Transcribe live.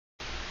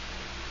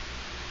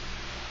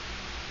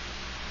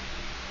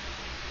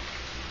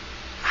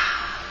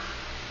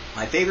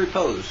My favorite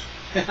pose.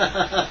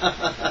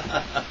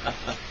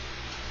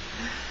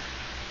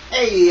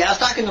 Hey, I was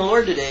talking to the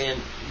Lord today,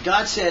 and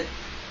God said,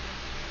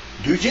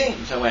 do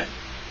James. I went,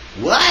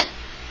 what?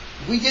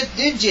 We just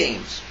did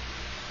James.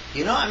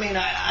 You know, I mean,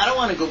 I don't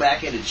want to go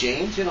back into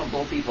James, you know,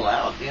 blow people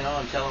out, you know,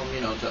 and tell them,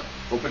 you know, to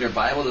open their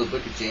Bible to the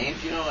book of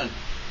James, you know, and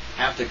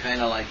have to kind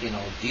of like, you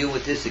know, deal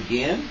with this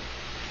again.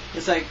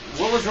 It's like,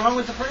 what was wrong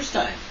with the first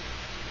time?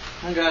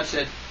 And God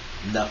said,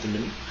 nothing to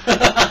me.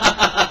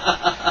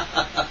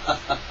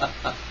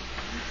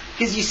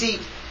 Because you see,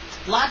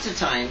 lots of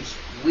times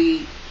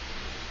we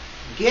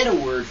get a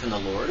word from the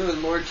Lord, or the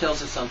Lord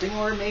tells us something,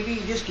 or maybe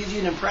He just gives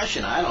you an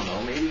impression. I don't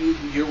know. Maybe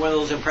you're one of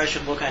those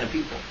impressionable kind of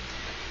people.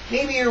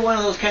 Maybe you're one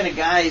of those kind of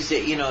guys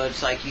that, you know,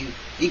 it's like you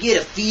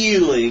get a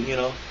feeling, you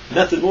know,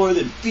 nothing more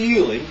than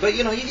feeling, but,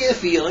 you know, you get a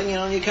feeling, you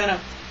know, and you kind of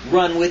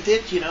run with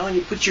it, you know, and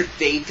you put your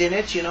faith in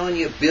it, you know, and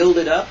you build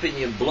it up, and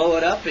you blow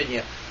it up, and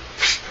you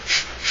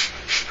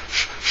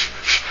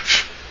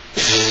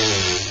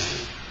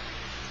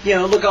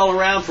look all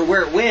around for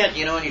where it went,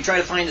 you know, and you try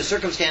to find the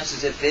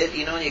circumstances that fit,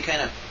 you know, and you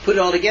kind of put it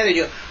all together, and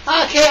you go,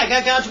 okay, I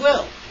got God's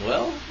will.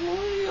 Well,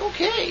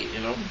 okay, you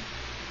know.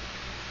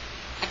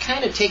 I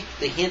kind of take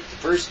the hint the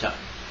first time.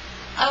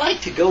 I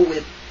like to go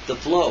with the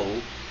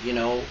flow, you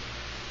know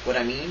what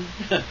I mean?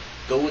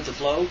 Go with the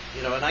flow,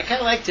 you know, and I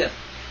kind of like to,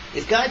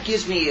 if God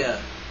gives me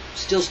a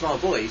still small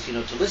voice, you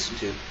know, to listen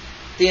to,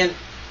 then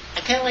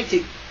I kind of like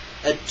to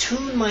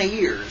attune my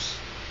ears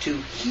to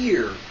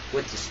hear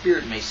what the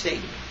Spirit may say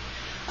to me.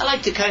 I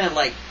like to kind of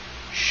like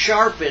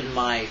sharpen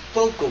my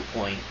focal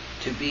point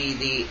to be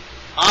the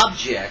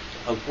object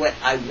of what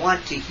I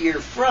want to hear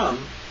from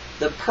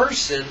the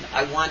person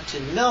I want to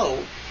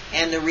know,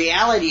 and the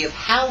reality of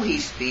how He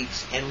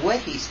speaks and what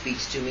He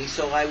speaks to me,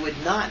 so I would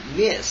not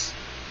miss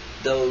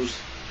those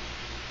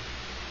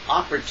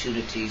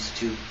opportunities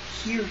to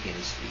hear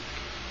Him speak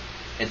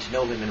and to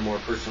know Him in a more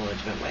personal,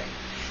 intimate way.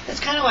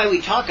 That's kind of why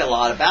we talk a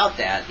lot about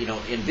that, you know,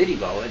 in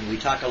Vidivo, and we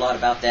talk a lot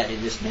about that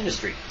in this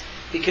ministry.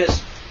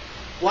 Because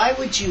why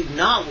would you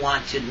not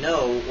want to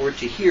know or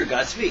to hear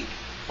God speak?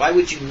 Why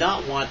would you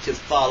not want to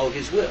follow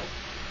His will?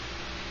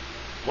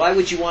 Why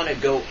would you want to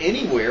go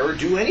anywhere or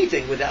do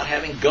anything without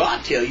having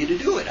God tell you to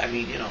do it? I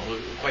mean, you know,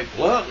 quite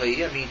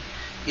bluntly, I mean,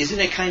 isn't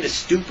it kind of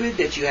stupid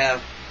that you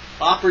have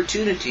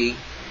opportunity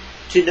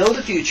to know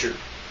the future,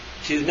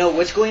 to know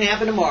what's going to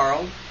happen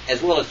tomorrow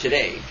as well as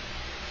today,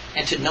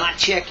 and to not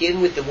check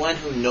in with the one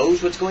who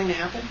knows what's going to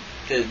happen,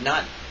 to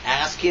not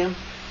ask Him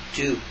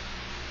to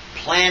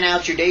plan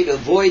out your day, to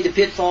avoid the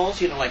pitfalls,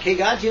 you know, like, hey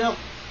God, you know,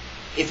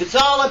 if it's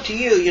all up to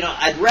you, you know,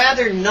 I'd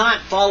rather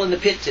not fall in the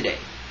pit today.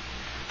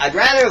 I'd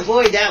rather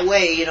avoid that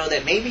way, you know,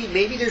 that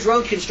maybe there's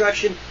road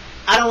construction.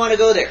 I don't want to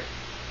go there.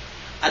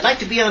 I'd like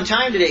to be on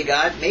time today,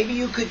 God. Maybe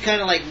you could kind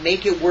of like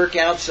make it work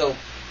out so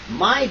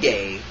my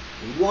day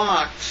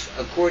walks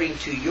according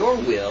to your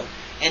will.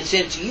 And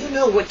since you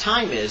know what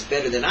time is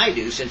better than I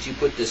do, since you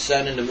put the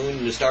sun and the moon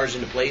and the stars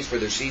into place for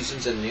their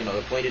seasons and, you know,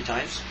 appointed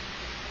times,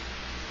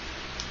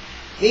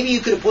 maybe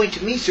you could appoint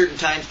to me certain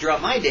times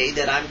throughout my day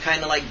that I'm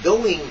kind of like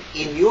going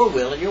in your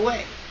will and your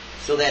way,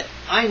 so that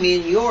I'm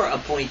in your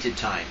appointed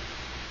time,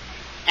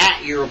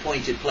 at your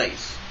appointed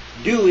place,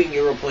 doing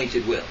your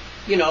appointed will.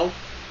 You know,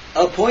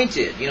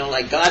 appointed, you know,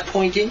 like God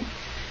pointing.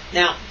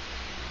 Now,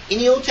 in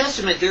the Old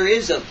Testament, there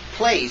is a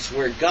place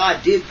where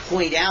God did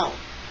point out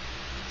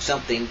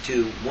something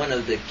to one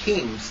of the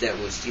kings that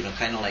was, you know,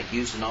 kind of like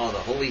using all the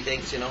holy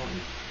things, you know.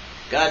 And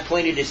God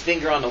pointed His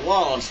finger on the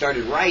wall and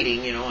started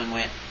writing, you know, and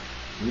went,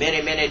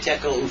 mene, mene,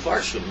 tekel,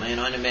 upharsin, you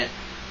know, and it meant,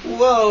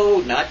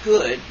 whoa, not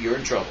good, you're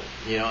in trouble,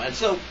 you know. And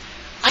so,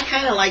 I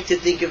kind of like to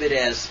think of it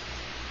as,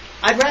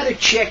 I'd rather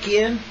check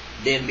in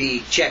than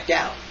be checked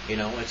out, you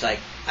know. It's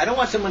like, I don't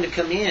want someone to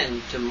come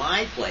in to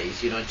my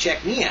place, you know, and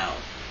check me out,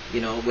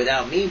 you know,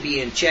 without me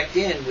being checked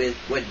in with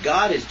what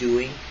God is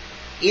doing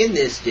in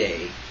this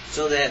day,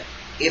 so that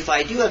if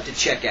I do have to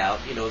check out,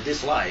 you know,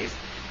 this life,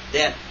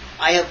 that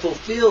I have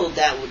fulfilled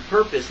that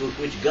purpose with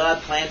which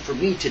God planned for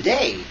me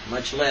today,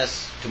 much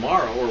less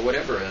tomorrow or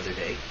whatever other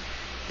day,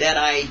 that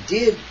I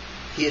did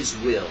His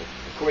will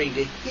according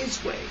to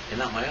His way and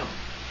not my own.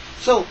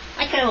 So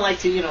I kind of like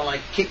to, you know,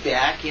 like kick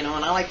back, you know,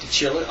 and I like to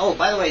chill it. Oh,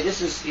 by the way,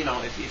 this is, you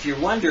know, if you're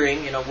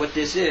wondering, you know, what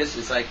this is,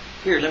 it's like,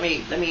 here, let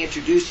me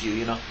introduce you,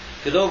 you know,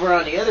 because over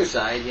on the other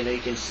side, you know, you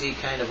can see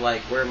kind of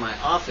like where my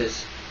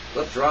office,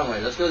 whoops, wrong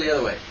way, let's go the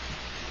other way.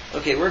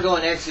 Okay, we're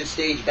going exit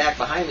stage back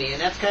behind me, and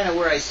that's kind of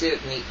where I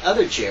sit in the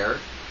other chair,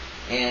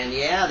 and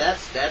yeah,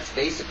 that's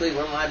basically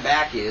where my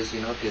back is, you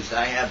know, because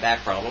I have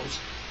back problems,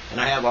 and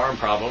I have arm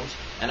problems,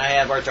 and I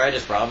have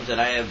arthritis problems, and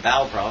I have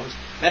bowel problems.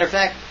 Matter of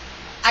fact,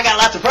 I got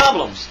lots of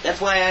problems.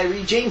 That's why I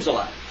read James a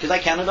lot, because I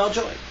count it all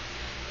joy.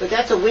 But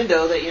that's a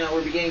window that, you know,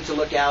 we're beginning to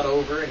look out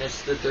over, and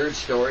it's the third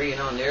story, you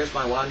know, and there's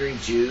my wandering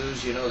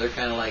Jews, you know, they're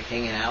kind of like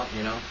hanging out,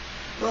 you know.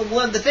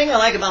 Well, the thing I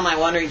like about my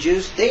wandering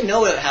Jews, they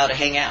know how to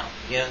hang out,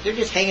 you know, they're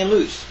just hanging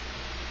loose.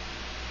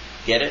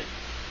 Get it?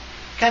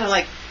 Kind of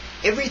like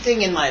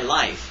everything in my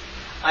life,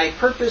 I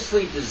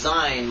purposely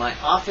design my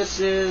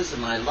offices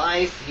and my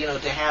life, you know,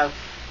 to have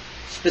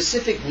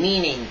specific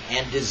meaning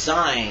and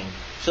design,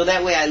 so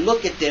that way I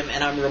look at them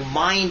and I'm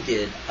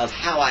reminded of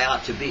how I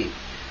ought to be.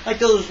 Like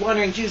those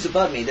wandering Jews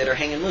above me that are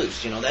hanging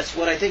loose. That's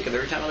what I think of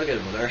every time I look at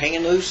them. They're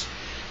hanging loose.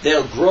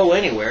 They'll grow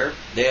anywhere.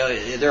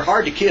 They're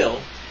hard to kill.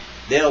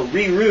 They'll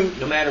reroot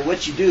no matter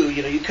what you do.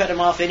 You cut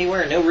them off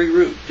anywhere and they'll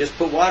reroot. Just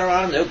put water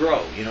on them, they'll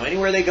grow.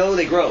 Anywhere they go,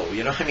 they grow.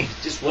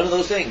 Just one of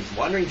those things.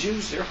 Wandering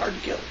Jews, they're hard to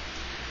kill.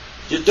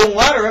 Just don't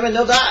water them and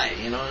they'll die.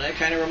 And that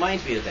kind of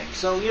reminds me of things.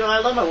 So, I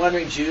love my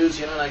wandering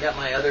Jews. And I got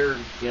my other,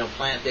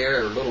 plant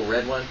there, a little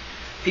red one.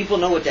 People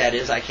know what that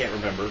is. I can't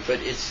remember.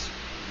 But it's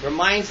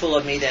remindful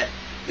of me that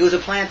it was a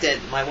plant that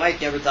my wife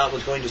never thought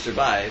was going to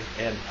survive,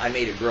 and I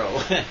made it grow.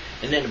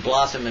 And then it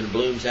blossomed and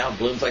blooms now. It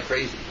blooms like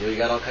crazy. You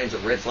got all kinds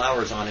of red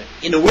flowers on it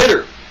in the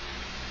winter.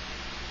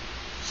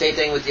 Same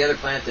thing with the other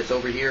plant that's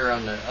over here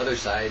on the other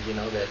side,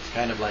 that's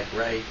kind of like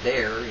right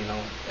there,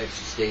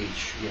 exit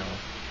stage,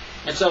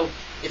 And so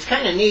it's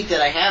kind of neat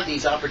that I have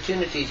these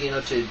opportunities,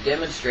 to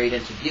demonstrate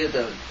and to give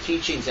the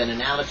teachings and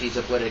analogies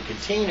of what a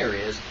container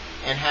is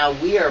and how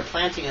we are a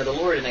planting of the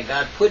Lord, and that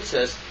God puts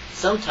us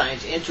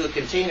sometimes into a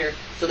container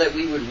so that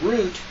we would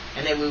root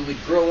and that we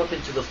would grow up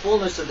into the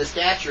fullness of the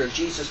stature of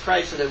Jesus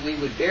Christ, so that we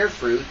would bear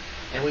fruit,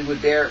 and we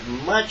would bear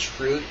much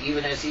fruit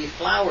even as these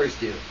flowers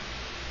do.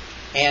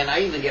 And I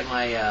even get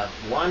my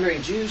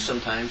wandering Jews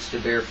sometimes to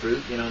bear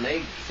fruit, and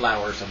they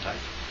flower sometimes.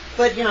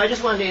 But, I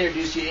just wanted to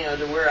introduce you,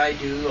 to where I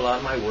do a lot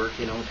of my work,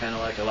 kind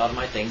of like a lot of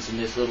my things in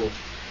this little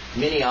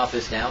mini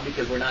office now,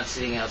 because we're not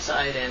sitting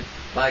outside, and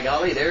by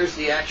golly, there's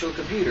the actual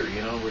computer,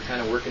 we're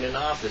kind of working in the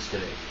office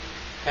today.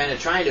 Kind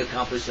of trying to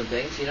accomplish some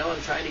things,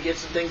 and trying to get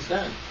some things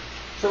done.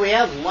 So we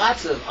have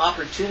lots of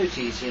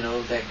opportunities,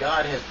 that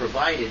God has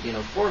provided,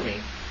 for me,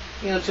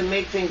 to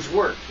make things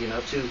work,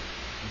 to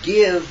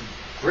give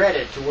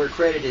credit to where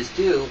credit is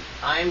due.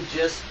 I'm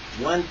just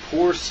one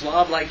poor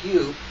slob like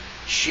you,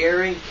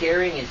 sharing,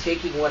 caring, and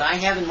taking what I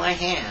have in my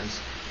hands,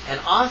 and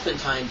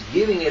oftentimes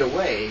giving it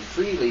away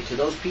freely to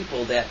those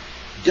people that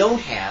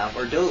don't have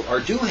or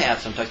do have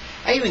sometimes.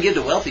 I even give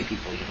to wealthy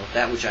people,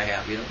 that which I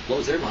have,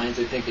 blows their minds.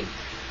 They're thinking,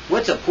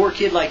 what's a poor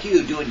kid like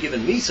you doing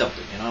giving me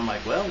something? I'm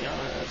like, well,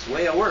 that's the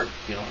way I work.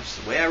 It's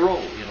the way I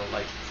roll.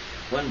 Like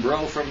one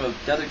bro from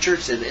another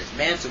church said,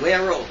 man, it's the way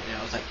I roll.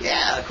 It's like,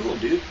 yeah, cool,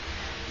 dude.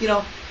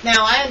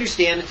 Now I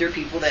understand that there are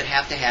people that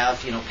have to have,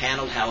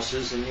 paneled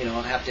houses and,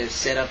 have to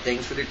set up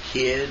things for their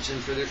kids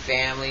and for their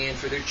family and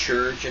for their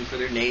church and for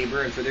their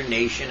neighbor and for their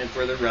nation and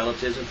for their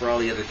relatives and for all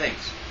the other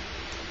things.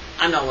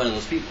 I'm not one of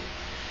those people.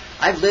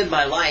 I've lived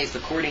my life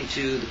according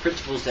to the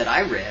principles that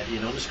I read,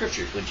 in the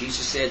scriptures. When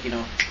Jesus said,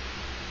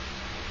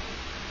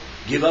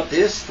 give up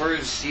this for,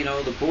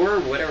 the poor,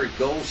 whatever,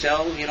 go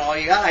sell, all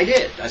you got. I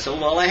did. I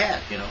sold all I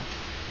had,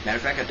 Matter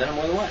of fact, I've done it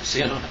more than once,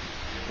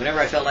 Whenever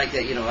I felt like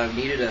that, I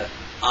needed a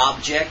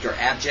object or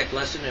abject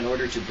lesson in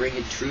order to bring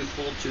it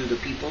truthful to the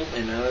people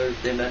and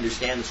them to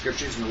understand the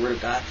scriptures and the Word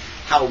of God,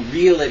 how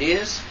real it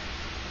is,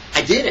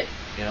 I did it,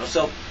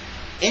 So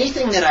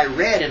anything that I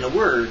read in the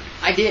Word,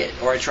 I did,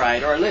 or I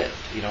tried, or I lived,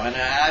 and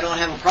I don't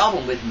have a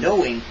problem with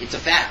knowing it's a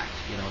fact,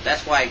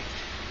 That's why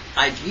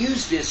I've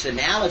used this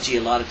analogy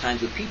a lot of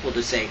times with people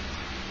to say,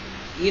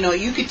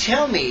 you could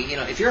tell me,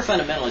 if you're a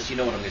fundamentalist, you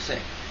know what I'm going to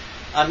say.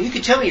 You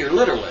could tell me you're a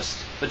literalist,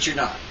 but you're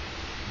not.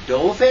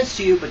 No offense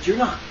to you, but you're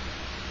not.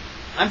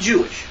 I'm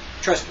Jewish.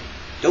 Trust me.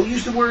 Don't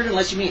use the word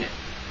unless you mean it.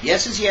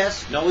 Yes is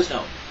yes, no is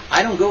no.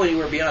 I don't go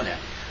anywhere beyond that.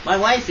 My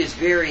wife is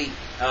very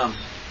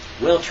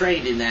well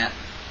trained in that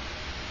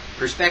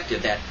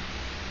perspective, that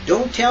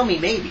don't tell me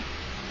maybe.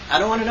 I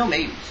don't want to know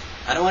maybes.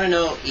 I don't want to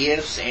know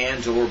ifs,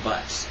 ands, or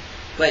buts.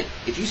 But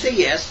if you say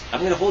yes, I'm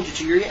going to hold you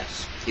to your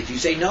yes. If you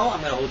say no, I'm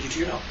going to hold you to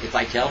your no. If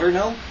I tell her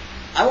no,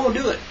 I won't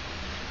do it.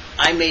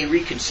 I may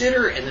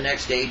reconsider and the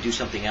next day do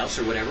something else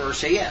or whatever, or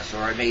say yes.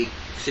 Or I may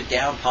sit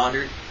down,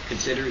 ponder,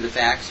 consider the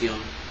facts,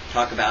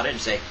 talk about it and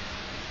say,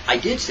 I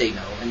did say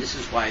no, and this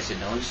is why I said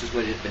no, and this is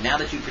what it is. But now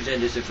that you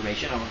present this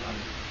information,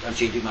 I'm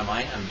changing my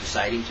mind. I'm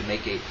deciding to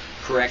make a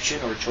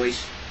correction or a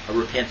choice, a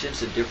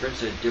repentance, a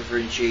difference, a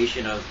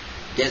differentiation of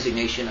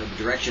designation of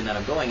the direction that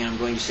I'm going, and I'm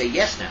going to say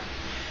yes now.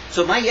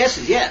 So my yes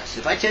is yes.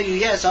 If I tell you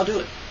yes, I'll do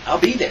it. I'll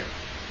be there.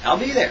 I'll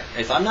be there.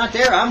 If I'm not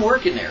there, I'm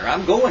working there.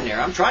 I'm going there.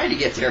 I'm trying to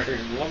get there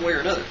in one way or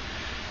another.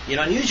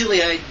 And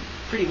usually I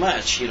pretty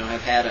much,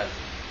 have had a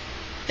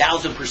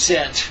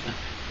 1,000%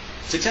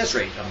 success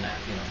rate on that,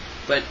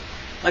 But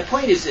my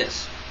point is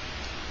this.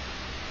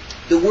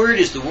 The Word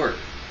is the Word.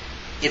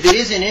 If it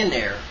isn't in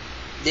there,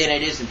 then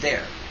it isn't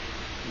there.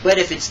 But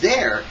if it's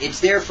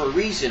there for a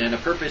reason and a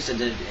purpose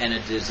and a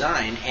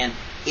design, and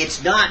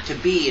it's not to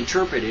be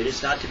interpreted,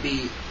 it's not to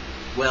be,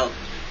 well,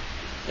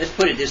 let's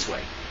put it this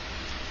way.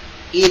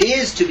 It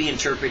is to be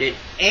interpreted,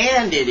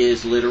 and it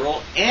is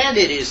literal, and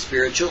it is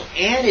spiritual,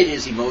 and it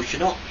is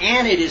emotional,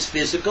 and it is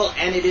physical,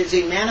 and it is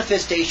a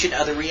manifestation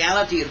of the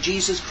reality of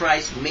Jesus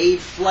Christ made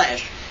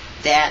flesh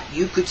that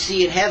you could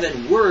see in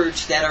heaven,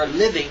 words that are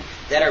living,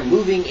 that are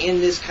moving in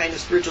this kind of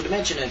spiritual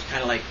dimension. And it's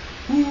kind of like,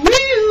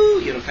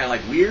 woo, kind of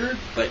like weird,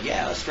 but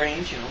yeah,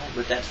 strange,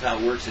 but that's how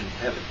it works in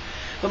heaven.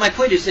 But my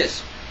point is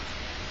this.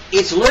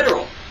 It's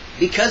literal.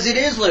 because it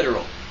is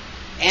literal,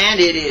 and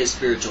it is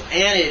spiritual,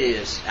 and it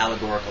is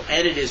allegorical,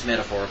 and it is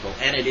metaphorical,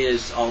 and it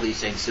is all these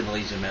things,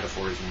 similes and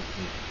metaphors, and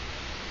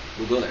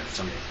we'll go there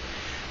someday.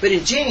 But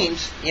in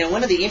James,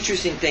 one of the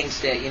interesting things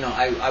that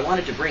I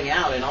wanted to bring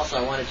out, and also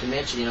I wanted to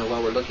mention,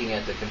 while we're looking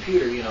at the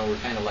computer, we're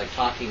kind of like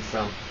talking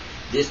from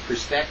this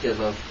perspective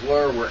of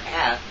where we're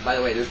at. By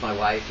the way, there's my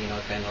wife,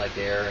 kind of like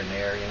there and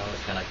there,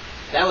 it's kind of like,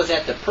 that was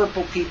at the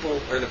purple people,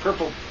 or the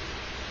purple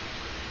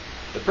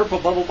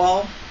bubble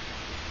ball,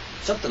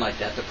 something like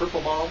that, the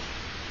purple ball.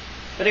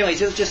 But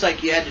anyways, it was just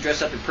like you had to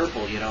dress up in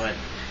purple, and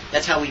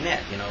that's how we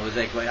met, it was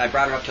like, I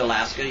brought her up to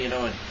Alaska,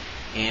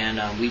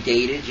 and we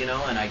dated,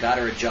 and I got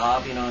her a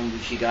job,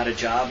 and she got a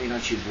job,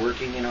 she was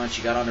working, and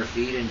she got on her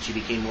feet, and she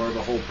became more of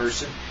a whole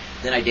person.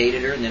 Then I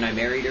dated her, and then I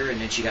married her,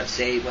 and then she got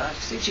saved. Well, I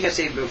think she got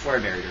saved before I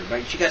married her,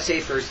 but she got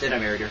saved first, then I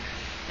married her.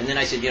 And then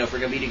I said, if we're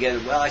going to be together,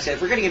 well, I said,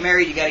 if we're going to get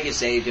married, you got to get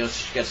saved.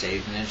 She got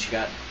saved, and then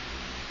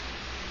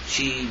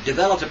she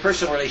developed a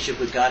personal relationship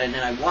with God, and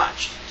then I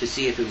watched to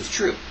see if it was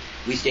true.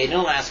 We stayed in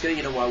Alaska,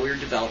 while we were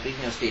developing,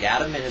 stayed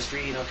out of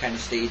ministry, kind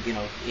of stayed,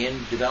 in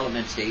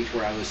development stage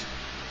where I was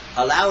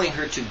allowing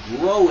her to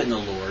grow in the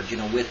Lord,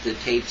 with the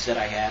tapes that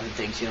I had and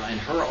things, and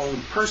her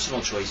own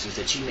personal choices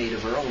that she made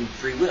of her own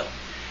free will.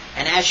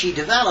 And as she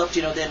developed,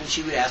 then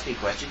she would ask me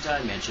questions, and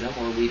I'd mention them,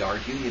 or we'd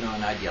argue,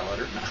 and I'd yell at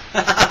her.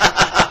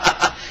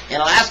 In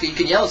Alaska, you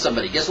can yell at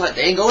somebody. Guess what?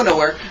 They ain't going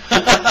nowhere.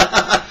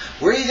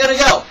 Where are you going to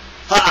go?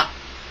 Ha!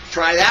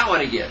 Try that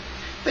one again.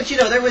 But,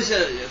 there was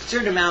a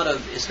certain amount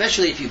of,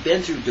 especially if you've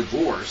been through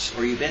divorce,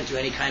 or you've been through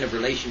any kind of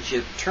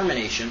relationship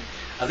termination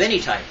of any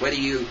type, whether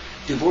you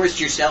divorced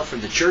yourself from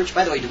the church.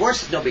 By the way,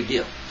 divorce is no big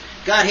deal.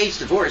 God hates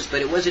divorce,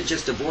 but it wasn't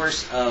just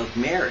divorce of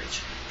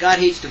marriage. God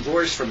hates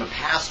divorce from a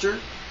pastor.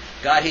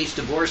 God hates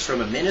divorce from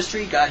a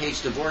ministry. God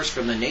hates divorce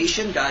from the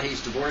nation. God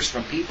hates divorce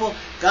from people.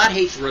 God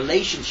hates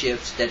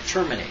relationships that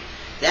terminate.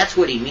 That's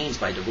what he means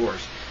by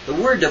divorce. The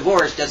word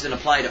divorce doesn't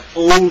apply to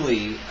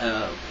only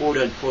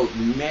quote-unquote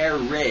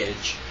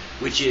marriage,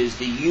 which is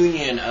the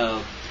union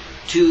of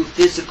two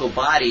physical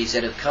bodies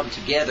that have come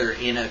together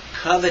in a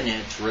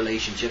covenant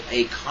relationship,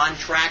 a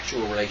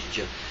contractual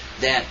relationship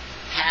that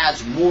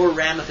has more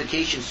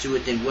ramifications to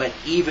it than what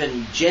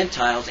even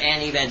Gentiles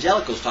and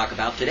evangelicals talk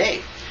about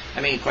today. I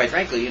mean, quite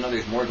frankly,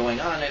 there's more going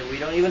on that we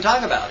don't even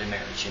talk about in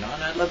marriage, and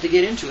I'd love to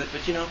get into it,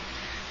 but,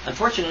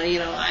 unfortunately,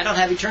 I don't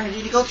have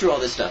eternity to go through all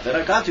this stuff. And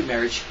I've gone through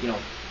marriage,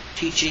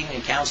 teaching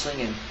and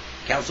counseling and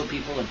counsel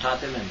people and taught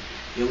them,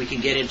 and, we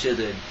can get into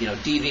the,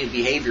 deviant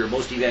behavior of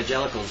most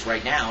evangelicals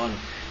right now,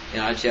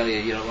 and, I tell you,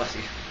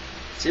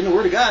 it's in the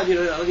Word of God,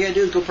 all you gotta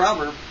do is go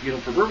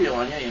proverbial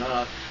on you,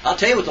 I'll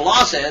tell you what the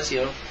law says,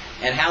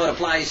 and how it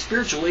applies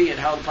spiritually, and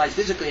how it applies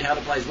physically, and how it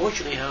applies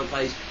emotionally, and how it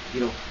applies,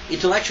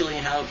 intellectually,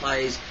 and how it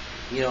applies,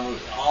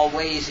 all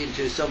ways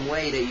into some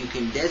way that you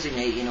can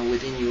designate,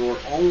 within your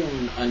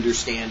own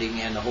understanding,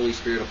 and the Holy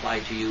Spirit apply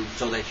to you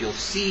so that you'll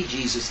see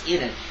Jesus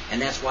in it.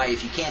 And that's why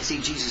if you can't see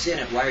Jesus in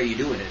it, why are you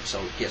doing it? So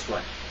guess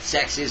what?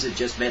 Sex isn't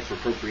just meant for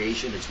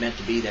procreation. It's meant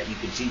to be that you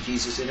can see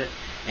Jesus in it.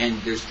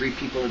 And there's three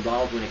people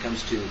involved when it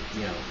comes to,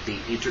 the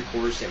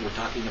intercourse that we're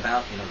talking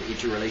about, the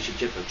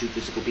interrelationship of two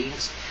physical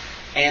beings,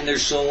 and their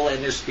soul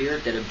and their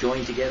spirit that have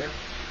joined together.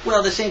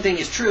 Well, the same thing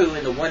is true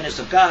in the oneness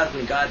of God.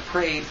 When God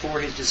prayed for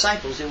his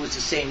disciples, it was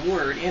the same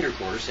word,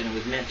 intercourse, and it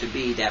was meant to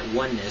be that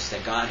oneness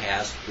that God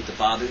has with the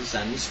Father, the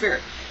Son, and the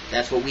Spirit.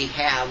 That's what we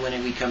have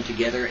when we come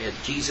together as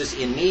Jesus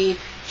in me,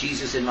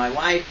 Jesus in my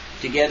wife.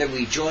 Together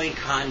we join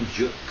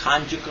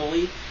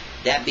conjugally.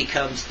 That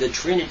becomes the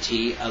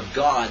Trinity of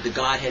God, the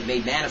Godhead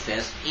made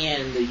manifest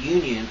in the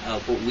union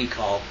of what we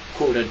call,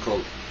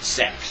 quote-unquote,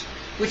 sex.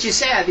 Which is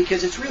sad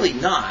because it's really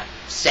not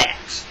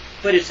sex,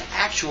 but it's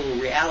actual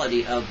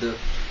reality of the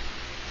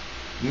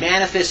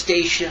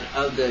manifestation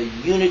of the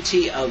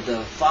unity of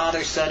the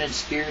Father, Son, and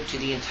Spirit to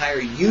the entire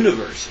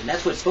universe. And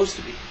that's what it's supposed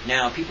to be.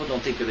 Now, people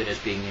don't think of it as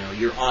being,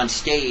 you're on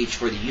stage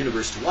for the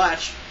universe to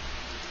watch.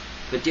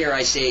 But dare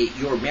I say,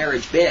 your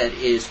marriage bed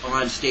is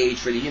on stage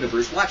for the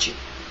universe watching.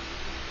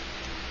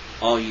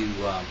 All you,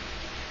 what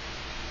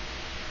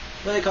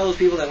do they call those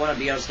people that want to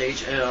be on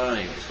stage?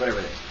 Anyways, whatever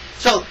it is.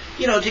 So,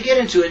 to get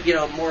into it,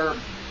 more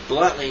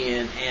bluntly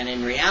and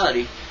in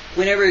reality,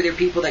 whenever there are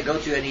people that go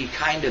through any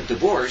kind of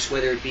divorce,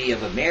 whether it be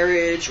of a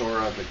marriage or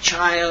of a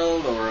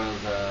child or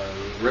of a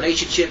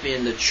relationship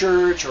in the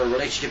church or a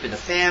relationship in the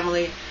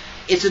family,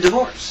 it's a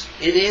divorce.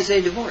 It is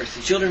a divorce.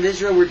 The children of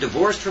Israel were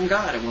divorced from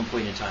God at one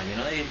point in time.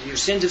 Your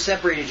sins have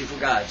separated you from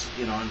God.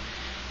 And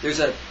there's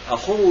a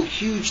whole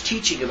huge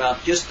teaching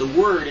about just the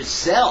word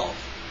itself,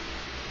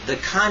 the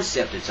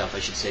concept itself, I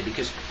should say,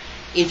 because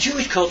in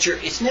Jewish culture,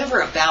 it's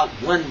never about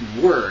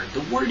one word. The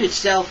word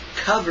itself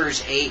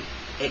covers a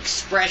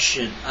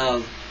expression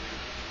of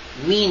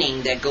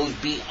meaning that goes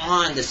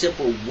beyond the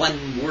simple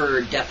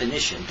one-word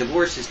definition.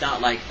 Divorce is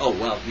not like, oh,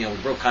 well, we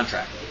broke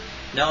contract.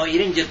 No, you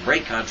didn't just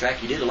break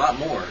contract. You did a lot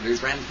more.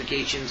 There's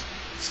ramifications,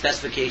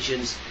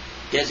 specifications,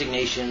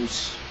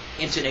 designations,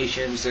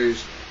 intonations.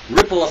 There's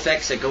ripple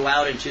effects that go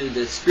out into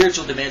the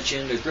spiritual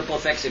dimension. There's ripple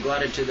effects that go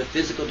out into the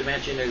physical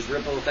dimension. There's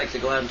ripple effects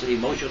that go out into the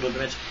emotional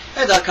dimension.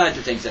 There's all kinds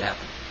of things that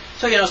happen.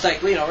 So, it's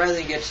like, rather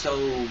than get so,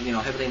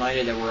 heavenly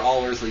minded that we're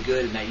all earthly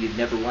good and that you'd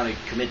never want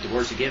to commit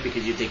divorce again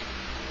because you think,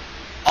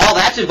 oh,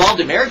 that's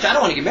involved in marriage? I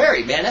don't want to get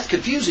married, man. That's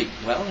confusing.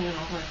 Well,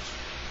 that's,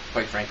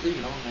 quite frankly,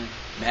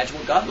 imagine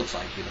what God looks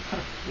like,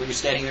 when you're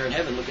standing there in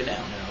heaven looking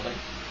down, like,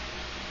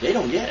 they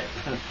don't get it.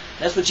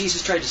 That's what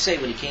Jesus tried to say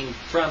when he came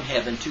from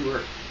heaven to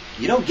earth.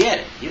 You don't get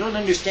it. You don't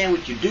understand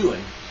what you're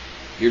doing.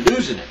 You're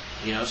losing it,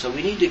 so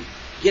we need to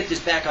get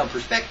this back on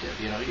perspective.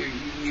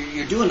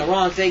 You're doing the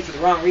wrong thing for the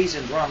wrong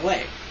reason, the wrong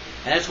way.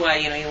 And that's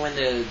why, when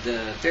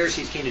the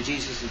Pharisees came to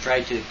Jesus and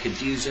tried to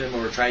confuse him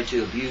or tried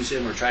to abuse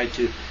him or tried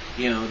to,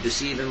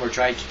 deceive him or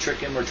tried to trick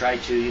him or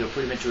tried to,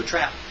 put him into a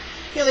trap,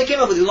 they came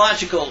up with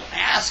logical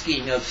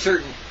asking of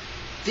certain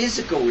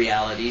physical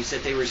realities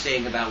that they were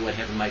saying about what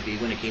heaven might be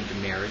when it came to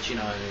marriage,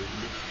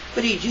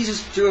 But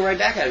Jesus threw it right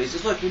back at him. He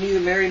says, look, you're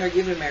neither married nor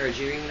given in marriage.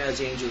 You're even as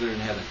the angels are in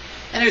heaven.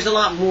 And there's a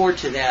lot more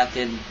to that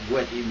than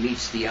what it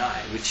meets the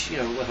eye, which,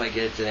 if I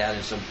get to that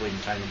at some point in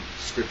time in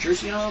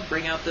scriptures, I'll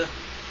bring out the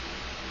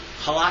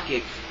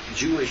halakhic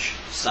Jewish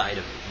side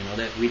of it,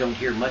 that we don't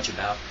hear much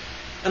about.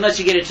 Unless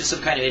you get into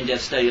some kind of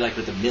in-depth study like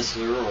with the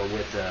Missler or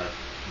with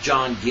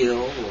John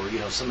Gill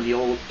or, some of the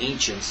old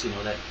ancients,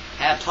 that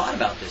have taught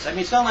about this. I mean,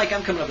 it's not like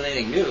I'm coming up with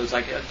anything new. It's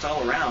like it's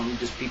all around.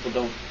 Just people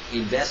don't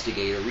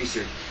investigate or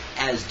research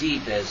as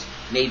deep as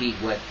maybe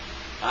what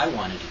I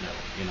wanted to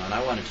know, and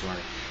I wanted to learn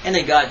it. And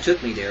then God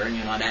took me there, and,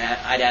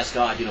 I'd ask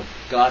God,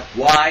 God,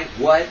 why,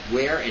 what,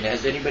 where, and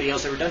has anybody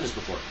else ever done this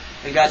before?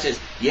 And God says,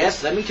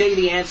 yes, let me tell you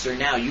the answer.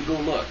 Now you go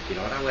look, and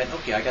I went,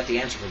 okay, I got the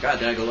answer from God.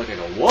 Then I go look, I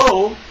go,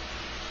 whoa,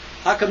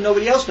 how come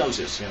nobody else knows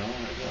this?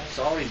 It's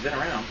always been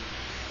around.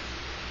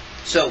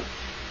 So,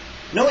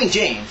 knowing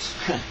James,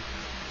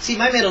 see,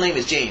 my middle name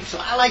is James, so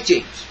I like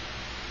James.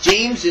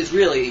 James is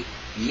really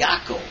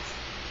Yaakov.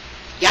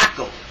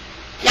 Yaakov.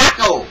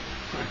 Yaakov.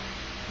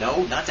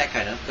 No, not that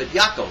kind of, but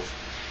Yaakov.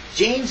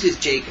 James is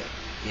Jacob.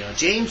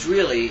 James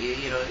really,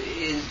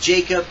 is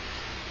Jacob,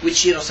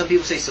 which, some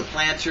people say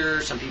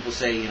supplanter, some people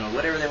say,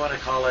 whatever they want to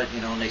call it,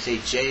 and they say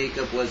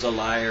Jacob was a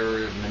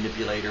liar,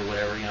 manipulator,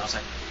 whatever, it's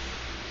like,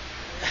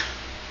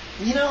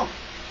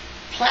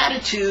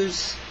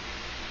 platitudes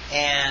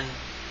and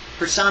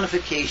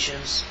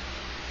personifications,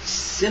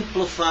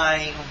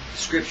 simplifying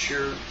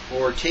Scripture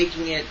or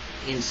taking it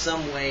in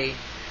some way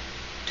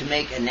to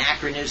make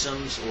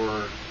anachronisms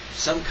or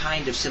some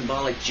kind of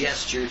symbolic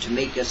gesture to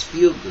make us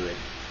feel good,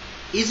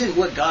 isn't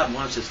what God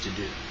wants us to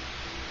do.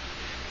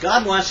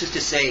 God wants us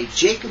to say,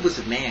 Jacob was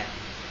a man.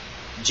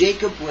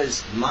 Jacob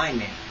was my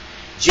man.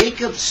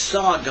 Jacob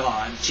saw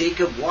God.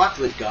 Jacob walked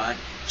with God.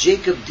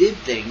 Jacob did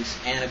things,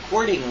 and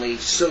accordingly,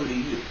 so do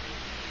you.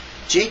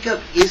 Jacob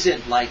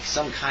isn't like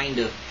some kind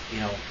of,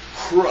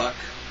 crook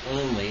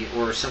only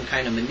or some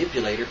kind of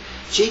manipulator.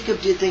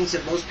 Jacob did things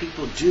that most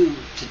people do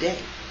today,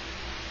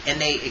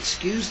 and they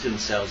excuse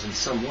themselves in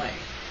some way.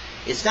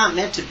 It's not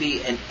meant to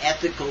be an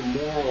ethical,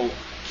 moral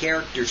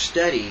character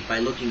study by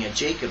looking at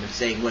Jacob and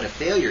saying what a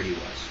failure he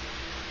was.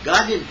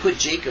 God didn't put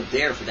Jacob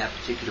there for that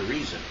particular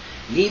reason.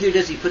 Neither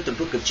does he put the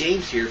book of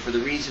James here for the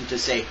reason to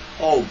say,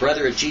 oh,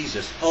 brother of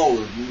Jesus,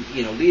 oh,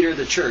 leader of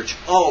the church,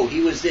 oh,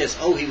 he was this,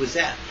 oh, he was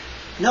that.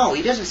 No,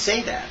 he doesn't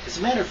say that. As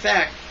a matter of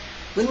fact,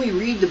 when we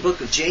read the book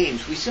of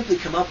James, we simply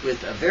come up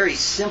with a very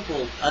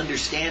simple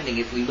understanding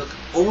if we look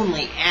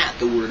only at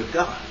the Word of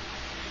God.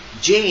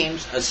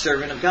 James, a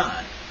servant of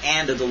God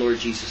and of the Lord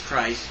Jesus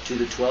Christ, to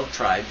the 12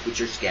 tribes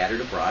which are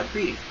scattered abroad,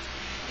 greeting.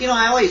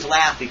 I always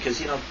laugh because,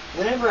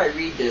 whenever I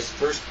read this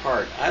first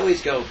part, I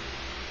always go,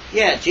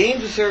 yeah,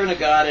 James, a servant of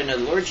God and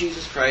of the Lord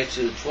Jesus Christ,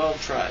 to the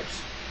 12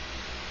 tribes.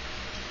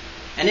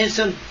 And then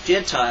some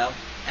Gentile,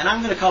 and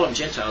I'm going to call them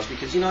Gentiles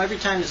because, every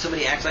time that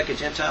somebody acts like a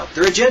Gentile,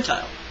 they're a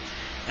Gentile.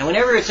 And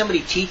whenever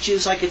somebody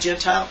teaches like a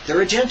Gentile,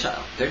 they're a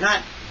Gentile. They're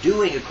not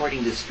doing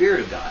according to the Spirit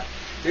of God.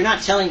 They're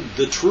not telling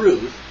the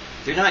truth.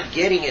 They're not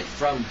getting it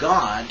from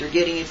God. They're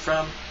getting it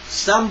from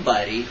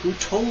somebody who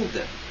told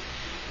them.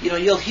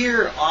 You'll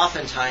hear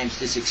oftentimes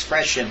this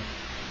expression,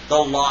 the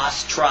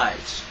lost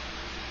tribes.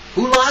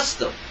 Who lost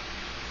them?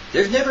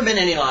 There's never been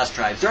any lost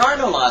tribes. There are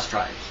no lost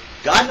tribes.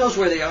 God knows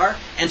where they are,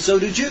 and so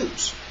do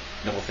Jews.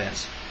 No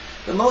offense.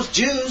 But most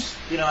Jews,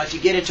 if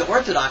you get into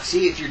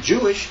Orthodoxy, if you're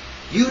Jewish,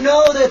 you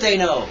know that they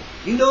know.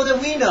 You know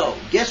that we know.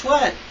 Guess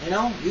what?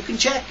 You can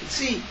check and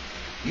see.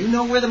 You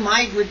know where the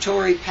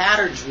migratory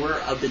patterns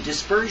were of the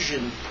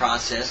dispersion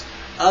process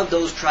of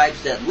those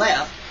tribes that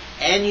left,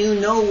 and you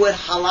know what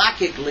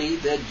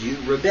halakhically the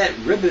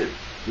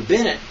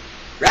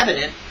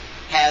rabbinate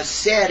has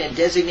said and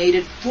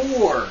designated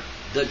for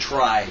the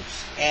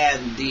tribes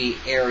and the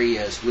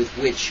areas with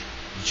which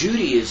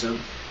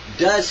Judaism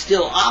does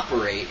still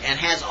operate and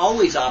has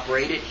always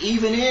operated,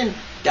 even in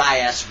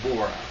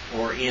diaspora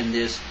or in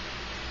this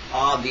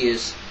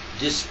obvious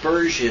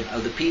dispersion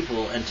of the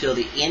people until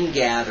the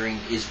ingathering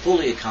is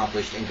fully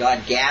accomplished and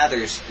God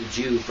gathers a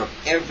Jew from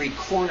every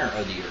corner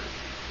of the earth,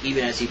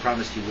 even as he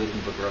promised he would in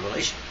the book of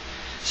Revelation.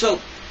 So,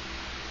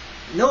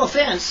 no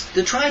offense,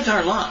 the tribes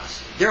aren't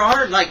lost. There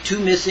aren't like two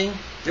missing.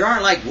 There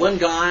aren't like one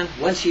gone,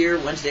 one's here,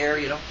 one's there,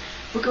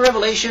 Book of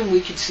Revelation, we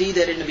could see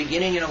that in the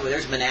beginning,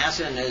 there's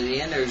Manasseh, and at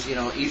the end there's,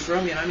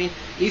 Ephraim,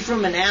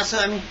 Ephraim,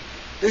 Manasseh,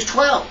 there's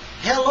 12.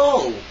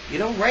 Hello,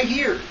 right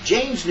here.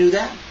 James knew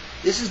that.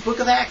 This is Book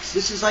of Acts.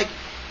 This is like,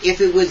 if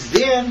it was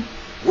then,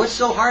 what's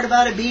so hard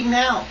about it being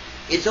now?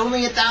 It's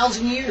only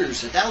 1,000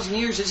 years. 1,000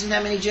 years isn't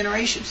that many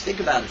generations. Think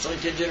about it. It's only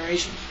 10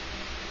 generations.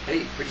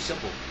 Hey, pretty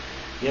simple.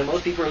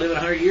 Most people are living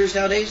 100 years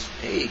nowadays.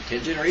 Hey,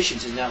 10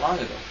 generations isn't that long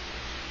ago,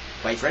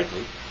 quite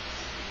frankly.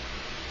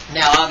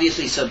 Now,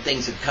 obviously, some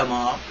things have come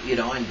up,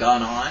 and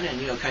gone on,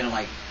 and, kind of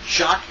like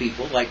shocked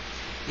people. Like,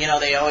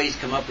 they always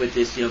come up with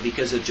this,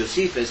 because of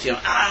Josephus,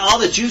 all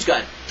the Jews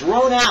got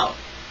thrown out.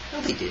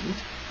 No, they didn't.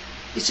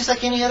 It's just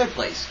like any other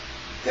place.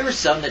 There were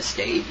some that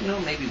stayed,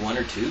 maybe one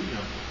or two,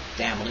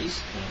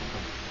 families,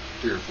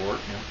 3 or 4,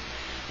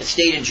 that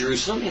stayed in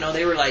Jerusalem.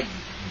 They were like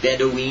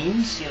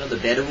Bedouins. The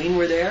Bedouin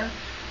were there.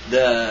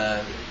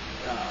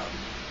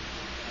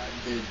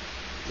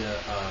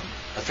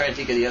 I'm trying to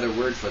think of the other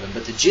word for them,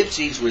 but the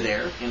gypsies were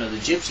there. The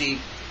gypsy,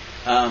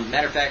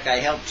 matter of fact, I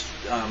helped,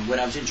 when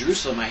I was in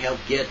Jerusalem, I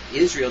helped get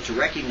Israel to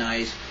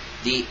recognize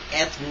the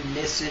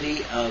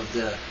ethnicity of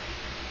the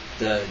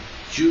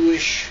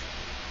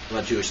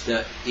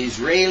the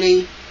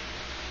Israeli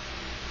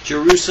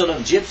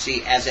Jerusalem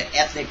gypsy as an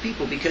ethnic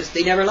people, because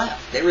they never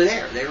left. They were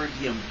there. They were,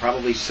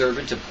 probably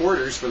servants and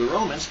porters for the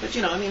Romans, but,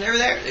 they were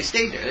there. They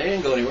stayed there. They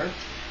didn't go anywhere.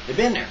 They've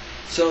been there.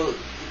 So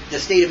the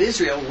state of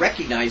Israel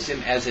recognized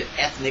them as an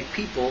ethnic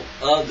people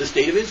of the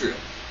state of Israel.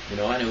 And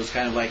it was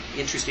kind of like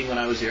interesting when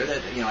I was there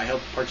that, I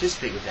helped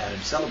participate with that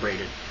and celebrate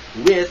it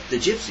with the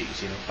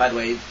gypsies. By the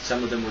way,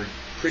 some of them were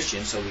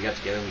Christians, so we got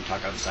together and we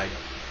talked on the side.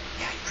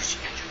 Yeah, you're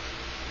Christian, yeah, Jew.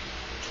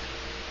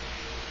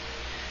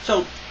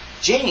 So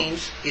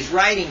James is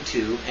writing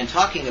to and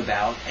talking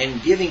about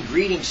and giving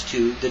greetings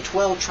to the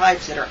 12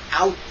 tribes that are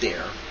out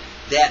there,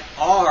 that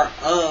are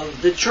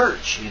of the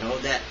church,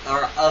 that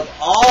are of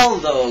all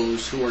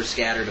those who are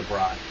scattered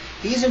abroad.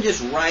 He isn't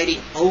just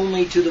writing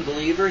only to the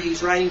believer,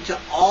 he's writing to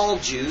all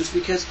Jews,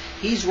 because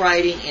he's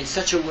writing in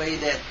such a way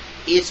that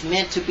it's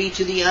meant to be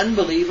to the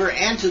unbeliever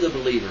and to the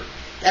believer.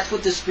 That's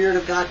what the Spirit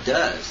of God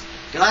does.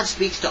 God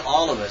speaks to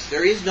all of us.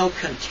 There is no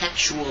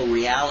contextual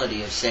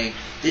reality of saying,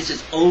 this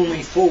is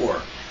only for,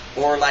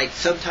 or like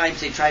sometimes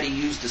they try to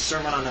use the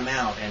Sermon on the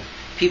Mount, and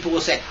people will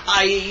say,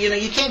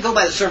 you can't go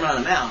by the Sermon on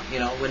the Mount,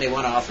 when they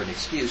want to offer an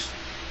excuse.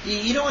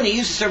 You don't want to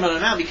use the Sermon on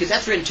the Mount because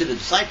that's written to the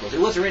disciples.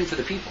 It wasn't written for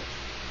the people.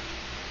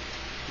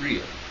 Really?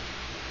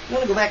 You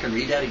want to go back and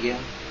read that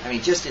again?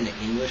 Just in the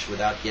English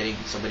without getting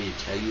somebody to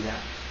tell you that?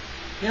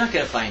 You're not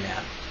going to find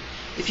that.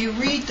 If you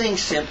read things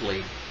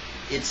simply,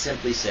 it's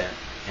simply said,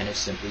 and it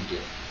simply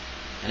did.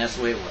 And that's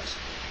the way it was.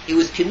 It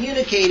was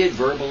communicated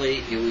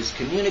verbally. It was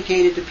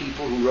communicated to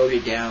people who wrote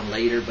it down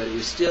later, but it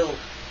was still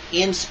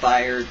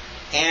inspired,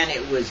 and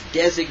it was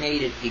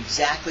designated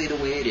exactly the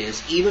way it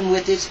is, even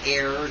with its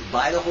errors,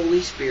 by the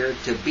Holy Spirit,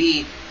 to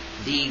be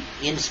the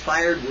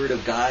inspired Word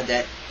of God,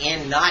 that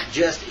in not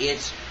just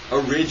its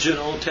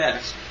original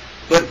text,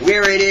 but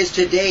where it is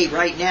today,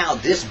 right now,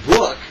 this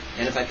book,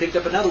 and if I picked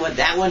up another one,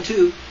 that one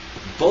too,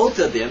 both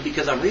of them,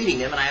 because I'm reading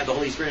them and I have the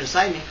Holy Spirit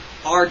inside me,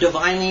 are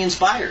divinely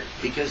inspired,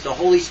 because the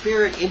Holy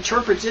Spirit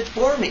interprets it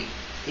for me.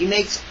 He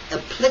makes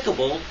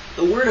applicable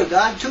the Word of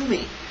God to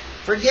me.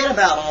 Forget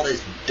about all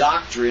this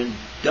doctrine,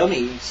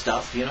 dummy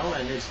stuff,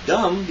 and it's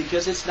dumb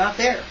because it's not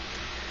there.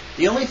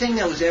 The only thing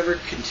that was ever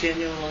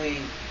continually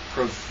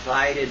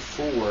provided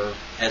for,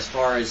 as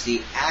far as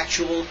the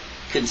actual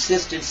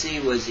consistency,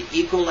 was the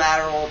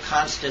equilateral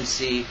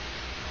constancy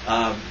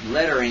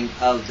lettering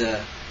of the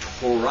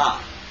Torah.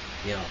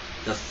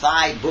 The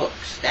 5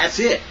 books. That's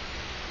it.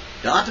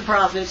 Not the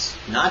prophets,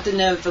 not the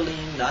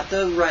Nephilim, not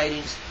the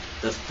writings.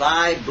 The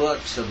 5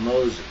 books of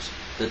Moses.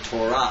 The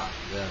Torah.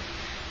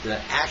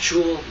 The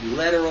actual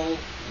literal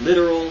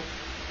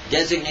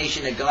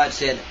designation that God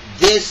said,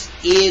 this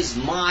is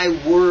my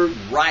word,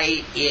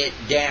 write it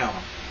down.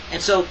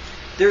 And so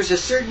there's a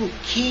certain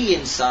key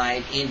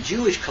inside in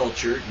Jewish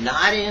culture,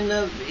 not in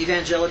the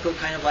evangelical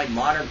kind of like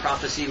modern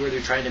prophecy where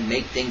they're trying to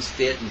make things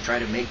fit and try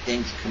to make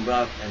things come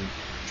up and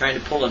trying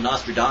to pull a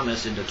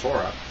Nostradamus into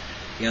Torah,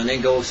 and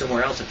then go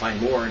somewhere else and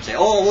find more and say,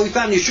 oh, well, we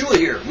found Yeshua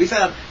here, we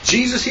found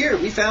Jesus here,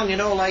 we found,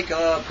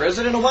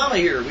 President Obama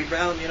here, we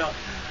found,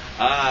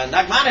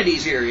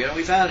 Nachmanides here,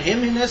 we found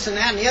him in this and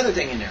that and the other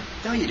thing in there.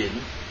 No, you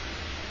didn't.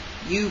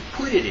 You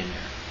put it in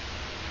there.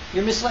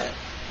 You're misled.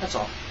 That's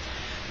all.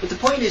 But the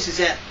point is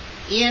that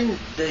in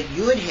the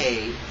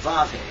Yud-Hey,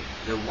 Vav-Hey,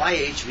 the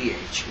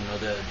YHVH,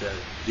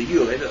 the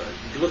Yud,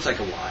 it looks like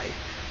a Y,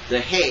 the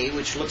Hey,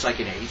 which looks like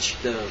an H,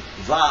 the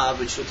Vav,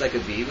 which looks like a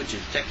V, which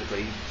is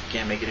technically, you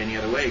can't make it any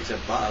other way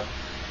except Vav,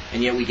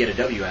 and yet we get a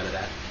W out of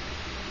that.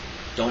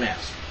 Don't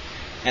ask.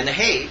 And the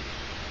Hey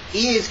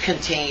is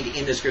contained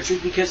in the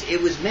Scriptures because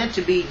it was meant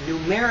to be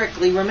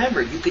numerically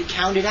remembered. You could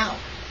count it out.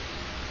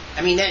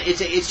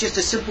 It's just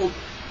a simple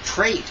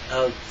trait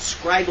of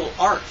scribal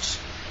arts.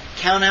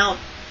 Count out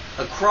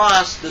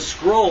across the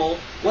scroll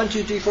 1,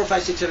 2, 3, 4,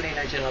 5, 6, 7, 8,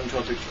 9, 10, 11,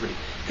 12, 13, 14.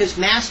 Because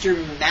master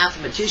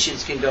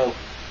mathematicians can go,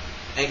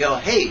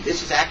 hey,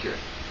 this is accurate.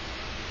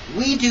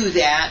 We do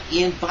that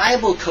in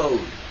Bible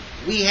code.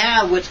 We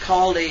have what's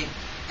called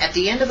at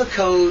the end of a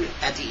code,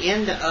 at the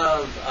end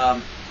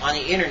of, on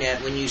the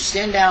internet, when you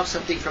send out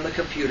something from a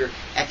computer,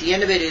 at the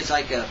end of it is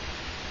like a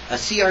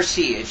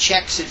CRC. It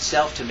checks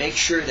itself to make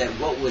sure that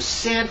what was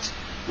sent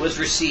was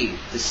received.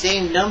 The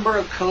same number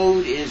of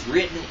code is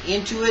written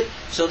into it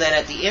so that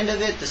at the end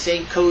of it, the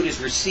same code is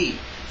received.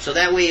 So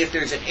that way, if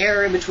there's an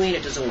error in between,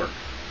 it doesn't work.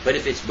 But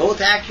if it's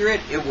both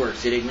accurate, it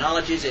works. It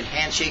acknowledges, it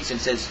handshakes,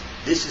 and says,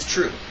 this is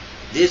true.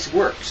 This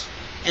works.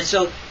 And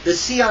so the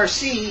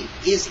CRC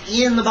is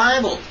in the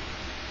Bible.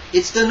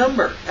 It's the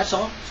number. That's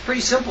all. It's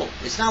pretty simple.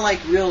 It's not like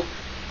real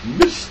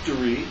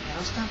mystery.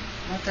 It's not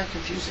that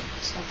confusing.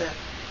 It's not that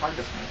hard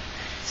to find.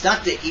 It's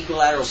not the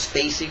equilateral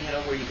spacing,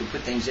 where you can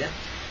put things in.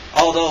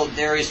 Although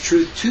there is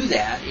truth to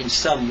that in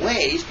some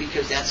ways,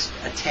 because that's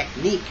a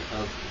technique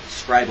of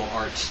scribal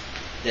arts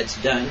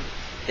that's done,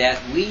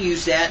 that we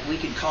use that, we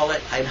could call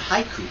it a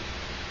haiku.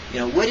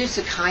 What is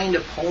the kind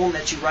of poem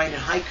that you write in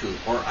haiku?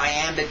 Or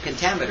iambic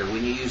pentameter,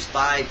 when you use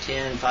 5,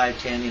 10, 5,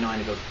 10,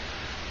 and it goes.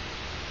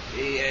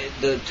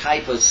 The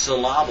type of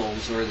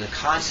syllables or the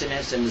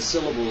consonants and the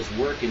syllables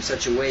work in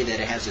such a way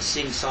that it has a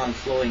sing-song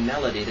flowing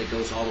melody that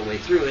goes all the way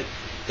through it,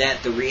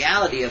 that the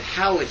reality of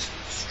how it's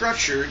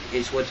structured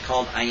is what's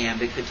called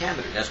iambic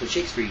pentameter. That's what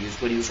Shakespeare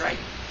used when he was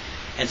writing.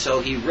 And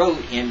so he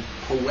wrote in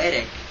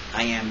poetic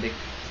iambic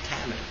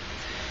pentameter.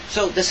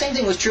 So the same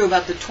thing was true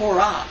about the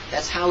Torah.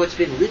 That's how it's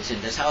been written.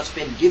 That's how it's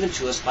been given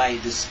to us by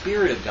the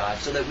Spirit of God,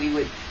 so that we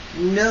would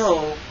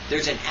know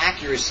there's an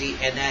accuracy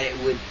and that it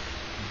would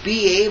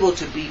be able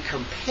to be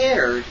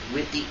compared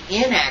with the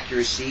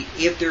inaccuracy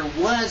if there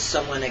was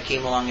someone that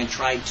came along and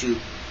tried to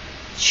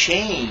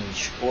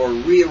change or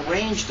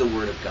rearrange the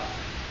Word of God.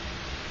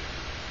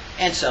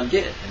 And some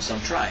did, and some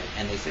tried,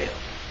 and they failed.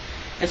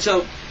 And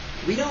so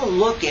we don't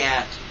look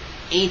at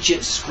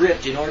ancient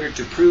script in order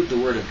to prove the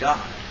Word of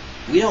God.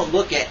 We don't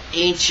look at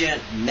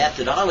ancient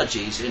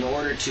methodologies in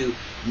order to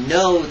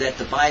know that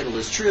the Bible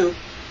is true.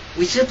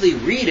 We simply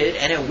read it,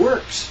 and it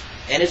works,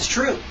 and it's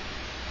true.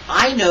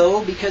 I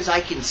know because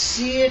I can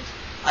see it,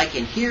 I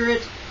can hear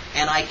it,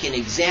 and I can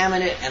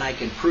examine it, and I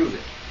can prove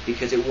it,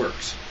 because it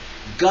works.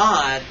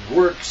 God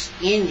works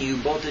in you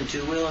both to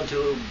do and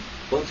to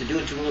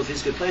will of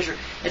His good pleasure.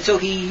 And so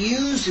He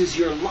uses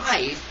your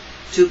life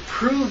to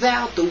prove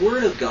out the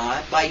Word of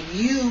God by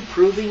you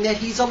proving that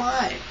He's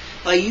alive.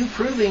 By you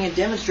proving and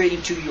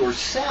demonstrating to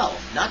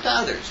yourself, not to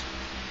others.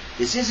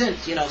 This isn't,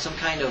 some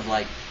kind of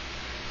like,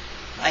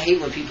 I hate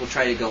when people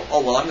try to go,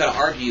 oh, well, I'm going to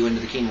argue you into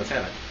the kingdom of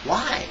heaven.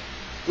 Why?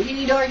 What do you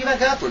need to argue about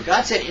God for?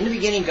 God said, in the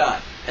beginning, God.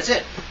 That's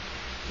it.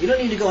 You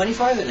don't need to go any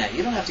farther than that.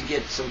 You don't have to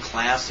get some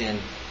class in,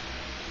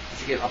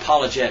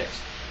 apologetics.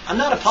 I'm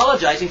not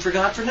apologizing for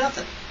God for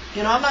nothing.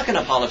 I'm not going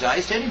to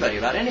apologize to anybody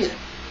about anything.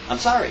 I'm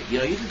sorry. You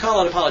can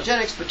call it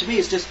apologetics, but to me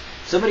it's just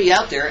somebody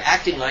out there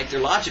acting like they're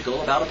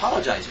logical about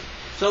apologizing.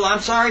 So I'm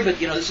sorry, but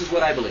this is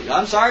what I believe.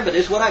 I'm sorry, but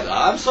this is what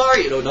I'm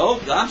sorry. No,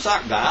 I'm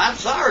sorry. I'm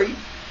sorry.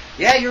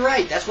 Yeah, you're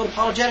right. That's what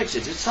apologetics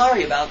is. It's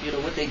sorry about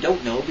what they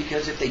don't know,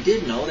 because if they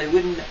did know, they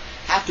wouldn't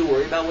have to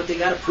worry about what they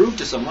got to prove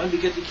to someone,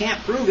 because you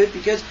can't prove it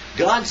because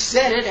God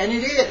said it, and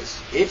it is.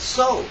 It's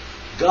so.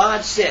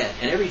 God said,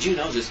 and every Jew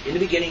knows this, in the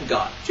beginning,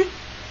 God.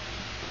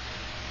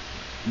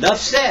 Enough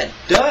said.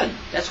 Done.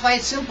 That's why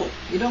it's simple.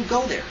 You don't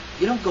go there.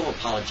 You don't go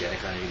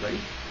apologetic on anybody.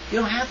 You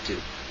don't have to.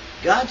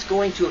 God's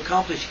going to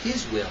accomplish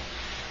His will.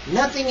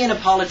 Nothing in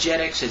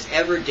apologetics has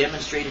ever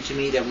demonstrated to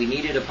me that we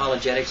needed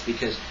apologetics,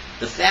 because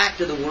the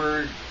fact of the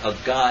Word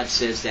of God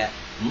says that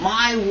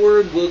my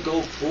Word will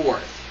go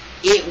forth.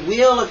 It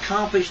will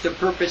accomplish the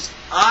purpose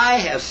I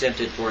have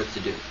sent it forth to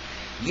do.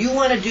 You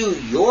want to do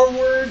your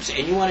words,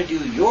 and you want to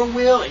do your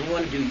will, and you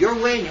want to do your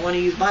way, and you want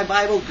to use my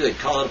Bible? Good.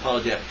 Call it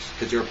apologetics,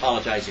 because you're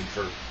apologizing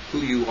for who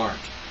you aren't,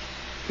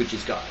 which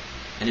is God.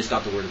 And it's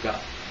not the Word of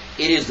God.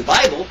 It is the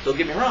Bible, don't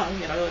get me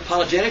wrong.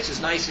 Apologetics is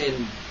nice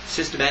in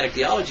systematic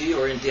theology,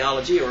 or in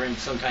theology, or in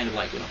some kind of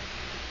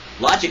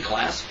logic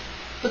class.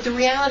 But the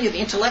reality of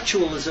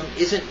intellectualism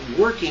isn't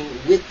working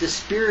with the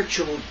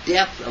spiritual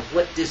depth of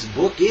what this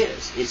book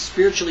is. It's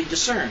spiritually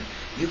discerned.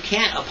 You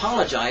can't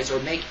apologize or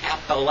make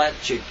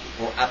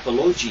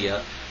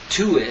apologia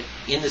to it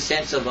in the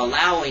sense of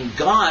allowing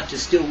God to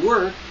still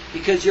work,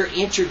 because you're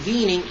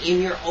intervening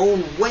in your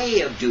own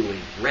way of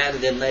doing, rather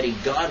than letting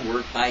God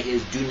work by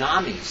His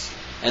dunamis,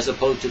 as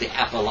opposed to the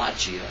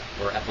apologia,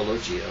 or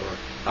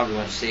however you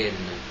want to say it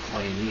in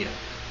the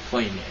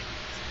koine.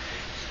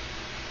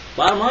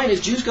 Bottom line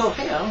is, Jews go,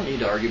 hey, I don't need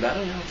to argue about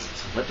it.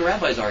 Let the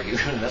rabbis argue.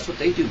 That's what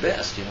they do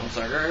best. It's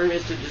our area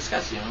to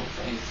discuss.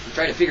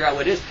 Try to figure out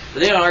what it is, but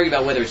they don't argue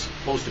about whether it's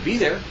supposed to be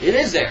there. It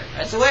is there.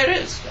 That's the way it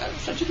is.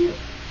 That's such a deal.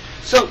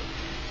 So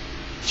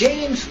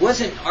James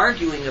wasn't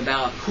arguing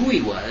about who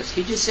he was.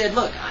 He just said,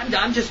 look,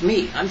 I'm just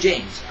me. I'm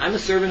James. I'm a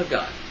servant of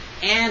God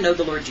and of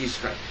the Lord Jesus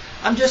Christ.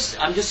 I'm just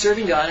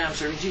serving God, and I'm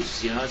serving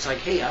Jesus. It's like,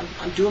 hey,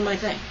 I'm doing my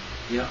thing.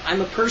 I'm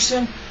a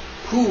person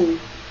who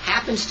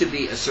happens to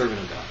be a servant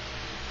of God.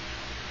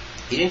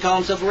 He didn't call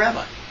himself a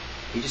rabbi.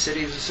 He just said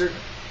he was a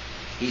servant.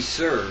 He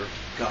served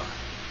God,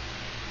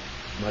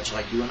 much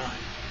like you and I.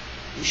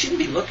 You shouldn't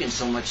be looking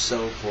so much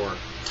so for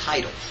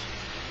titles.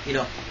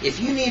 If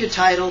you need a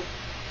title,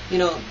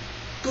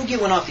 go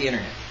get one off the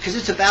internet, because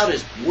it's about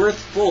as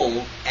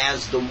worthful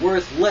as the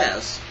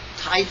worthless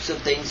types of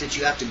things that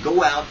you have to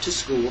go out to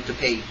school to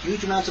pay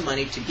huge amounts of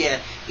money to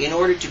get in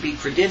order to be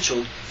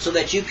credentialed so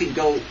that you can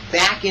go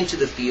back into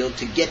the field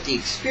to get the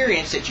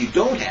experience that you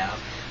don't have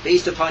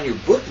based upon your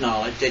book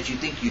knowledge that you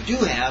think you do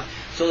have,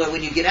 so that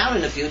when you get out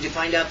in the field you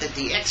find out that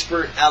the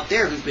expert out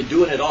there who's been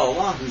doing it all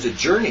along, who's a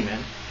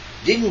journeyman,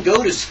 didn't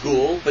go to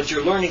school, but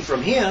you're learning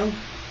from him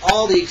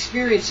all the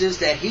experiences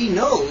that he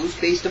knows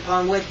based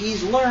upon what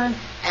he's learned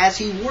as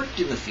he worked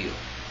in the field.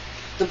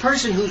 The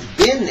person who's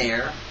been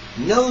there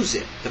knows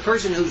it. The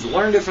person who's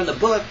learned it from the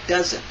book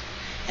doesn't.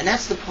 And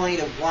that's the point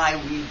of why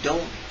we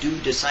don't do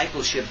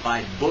discipleship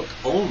by book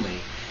only.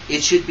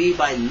 It should be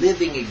by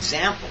living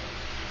example.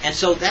 And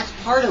so that's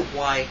part of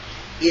why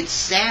it's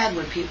sad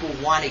when people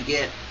want to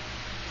get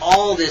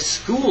all this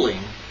schooling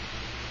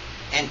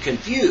and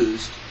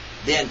confused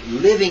than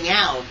living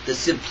out the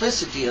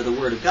simplicity of the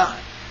Word of God.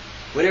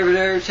 Whatever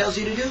it tells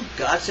you to do,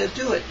 God says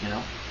do it,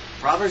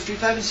 Proverbs 3,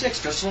 5, and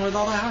 6. Trust the Lord with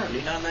all thy heart.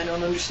 Lean not on thine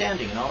own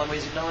understanding. In all thy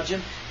ways acknowledge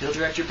Him. He'll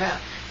direct your path.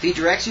 If He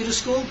directs you to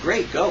school,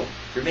 great, go.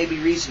 There may be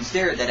reasons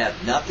there that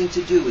have nothing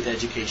to do with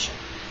education,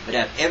 but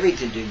have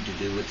everything to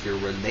do with your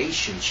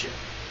relationship.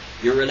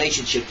 Your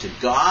relationship to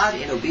God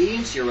in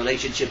obedience, your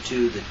relationship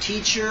to the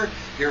teacher,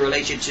 your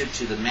relationship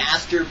to the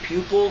master,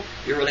 pupil,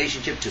 your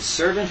relationship to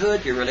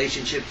servanthood, your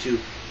relationship to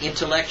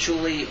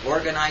intellectually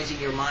organizing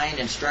your mind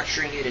and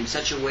structuring it in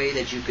such a way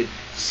that you could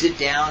sit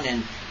down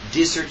and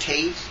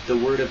dissertate the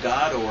Word of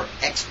God, or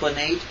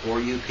explanate,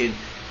 or you can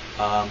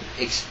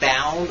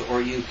expound,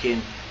 or you can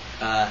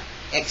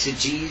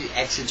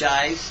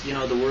exegise,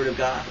 the Word of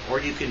God, or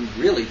you can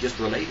really just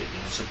relate it,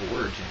 simple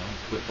words,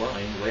 quit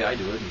bluntly, the way I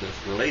do it, and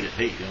just relate it.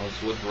 Hey,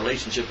 it's with the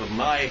relationship of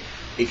my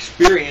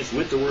experience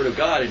with the Word of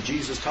God and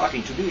Jesus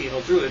talking to me,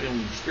 through it,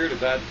 and the Spirit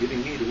of God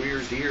giving me the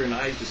ears to hear and the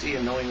eyes to see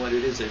and knowing what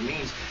it is that it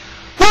means.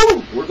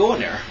 Woo! We're going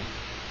there.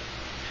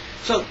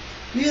 So,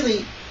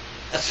 really,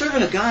 a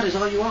servant of God is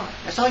all you are.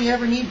 That's all you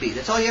ever need to be.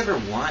 That's all you ever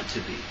want to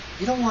be.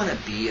 You don't want to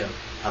be a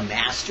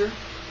master.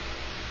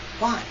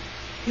 Why?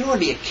 You don't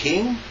want to be a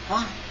king.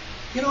 Why?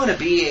 You don't want to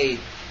be a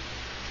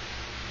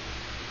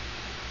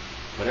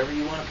whatever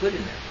you want to put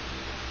in there.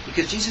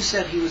 Because Jesus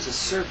said He was a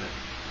servant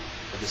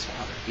of His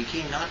Father. He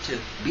came not to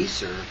be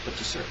served, but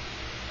to serve.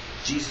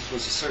 Jesus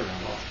was a servant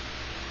of all.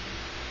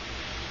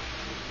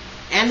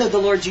 And of the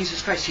Lord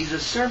Jesus Christ. He's a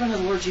servant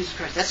of the Lord Jesus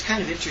Christ. That's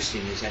kind of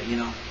interesting, is that,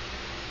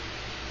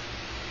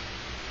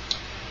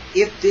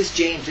 if this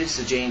James is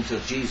the James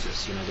of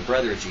Jesus, the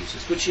brother of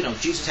Jesus, which,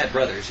 Jesus had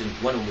brothers, and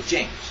one of them was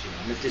James,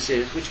 and if this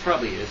is, which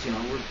probably is,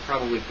 we're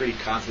probably pretty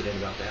confident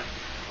about that.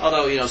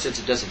 Although, since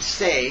it doesn't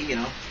say,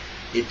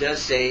 it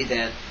does say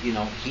that,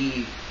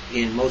 he,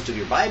 in most of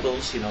your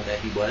Bibles, that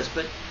he was,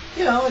 but,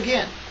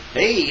 again,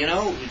 hey,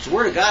 it's the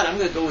Word of God, I'm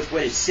going to go with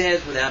what it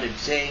says without it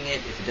saying it.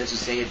 If it doesn't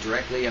say it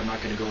directly, I'm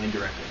not going to go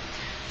indirectly.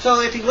 So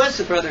if he was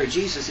the brother of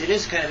Jesus, it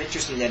is kind of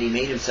interesting that he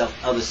made himself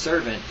of a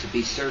servant to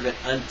be servant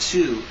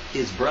unto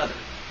his brother.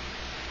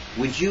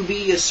 Would you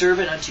be a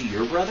servant unto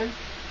your brother?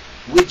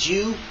 Would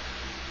you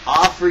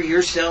offer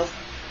yourself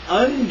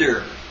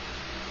under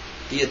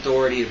the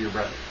authority of your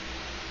brother?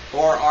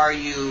 Or are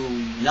you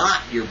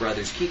not your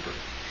brother's keeper?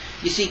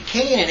 You see,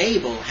 Cain and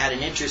Abel had an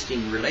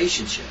interesting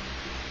relationship.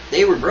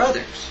 They were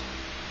brothers.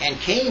 And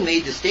Cain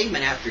made the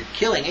statement after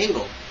killing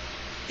Abel,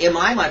 am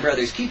I my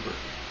brother's keeper?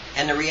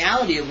 And the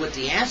reality of what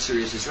the answer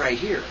is right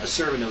here, a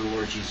servant of the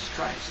Lord Jesus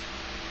Christ.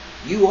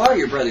 You are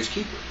your brother's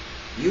keeper.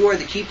 You are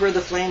the keeper of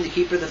the flame, the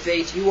keeper of the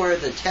faith. You are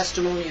the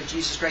testimony of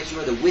Jesus Christ. You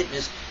are the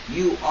witness.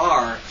 You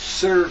are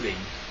serving,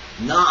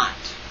 not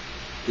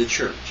the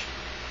church.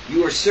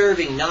 You are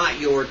serving not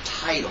your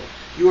title.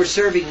 You are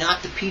serving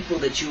not the people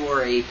that you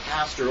are a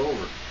pastor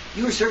over.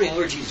 You are serving the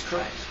Lord Jesus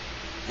Christ.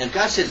 And if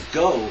God says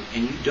go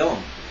and you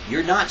don't,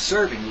 you're not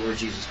serving the Lord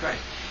Jesus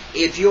Christ.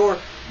 If you're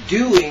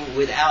doing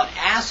without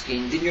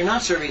asking, then you're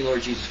not serving the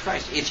Lord Jesus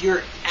Christ. If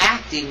you're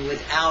acting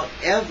without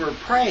ever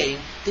praying,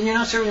 then you're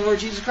not serving the Lord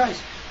Jesus Christ.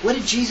 What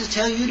did Jesus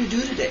tell you to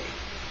do today?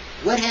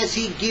 What has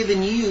He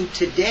given you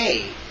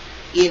today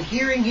in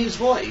hearing His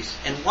voice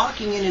and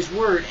walking in His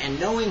Word and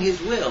knowing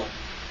His will?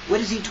 What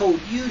has He told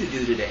you to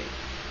do today?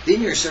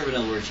 Then you're a servant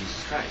of the Lord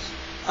Jesus Christ.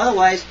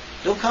 Otherwise,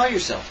 don't call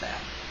yourself that.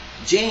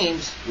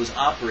 James was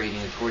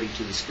operating according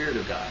to the Spirit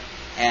of God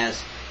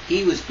as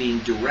he was being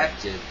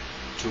directed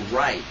to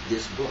write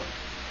this book,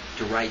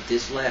 to write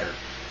this letter,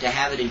 to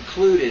have it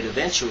included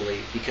eventually,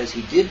 because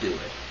he did do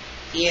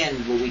it, in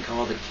what we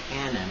call the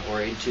canon,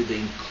 or into the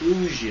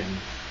inclusion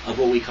of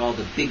what we call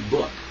the big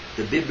book,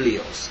 the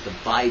Biblios, the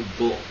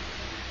Bible.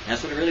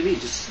 That's what it really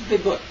means, just a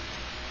big book.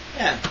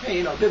 Yeah,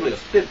 hey, Biblios,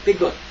 big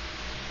book.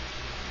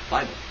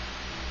 Bible.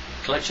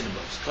 Collection of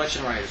books,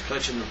 collection of writers,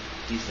 collection of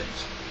these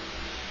things.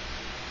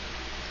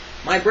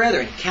 My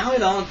brethren, count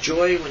it all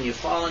joy when you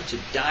fall into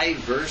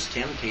diverse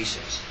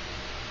temptations,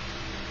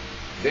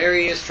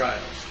 various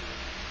trials.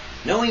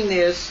 Knowing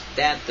this,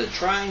 that the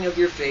trying of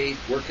your faith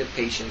worketh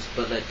patience,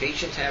 but let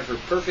patience have her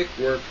perfect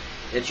work,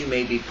 that you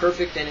may be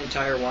perfect and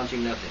entire,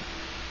 wanting nothing.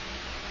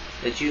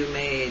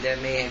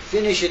 That may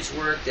finish its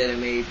work, that it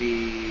may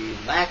be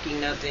lacking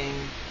nothing.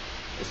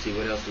 Let's see,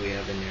 what else do we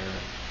have in there?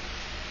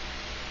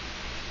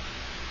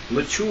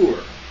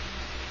 Mature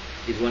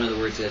is one of the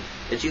words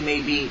that you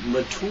may be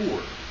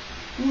mature.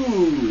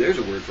 Ooh, there's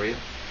a word for you.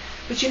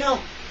 But you know,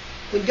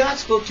 when God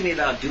spoke to me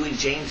about doing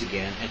James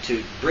again, and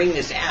to bring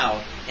this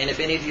out, and if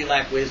any of you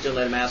lack wisdom,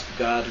 let him ask of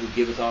God, who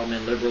giveth all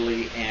men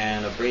liberally,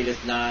 and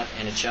upbraideth not,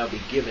 and it shall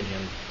be given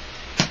him.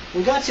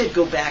 When God said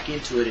go back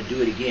into it and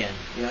do it again,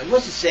 you know, he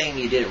wasn't saying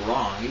you did it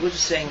wrong. He wasn't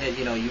saying that,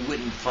 you know, you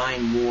wouldn't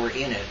find more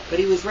in it. But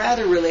he was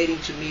rather relating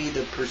to me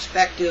the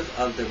perspective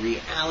of the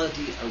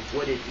reality of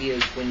what it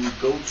is when you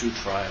go through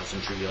trials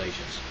and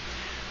tribulations.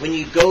 When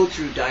you go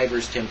through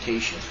diverse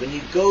temptations. When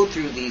you go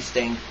through these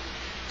things,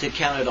 to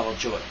count it all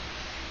joy.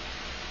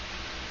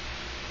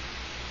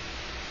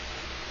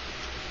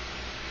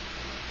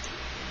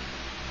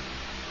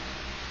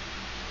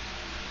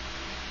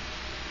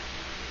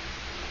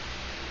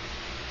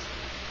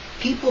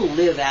 People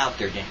live out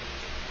their name.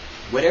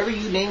 Whatever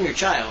you name your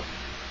child,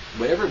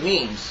 whatever it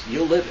means,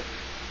 you'll live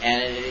it.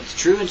 And it's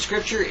true in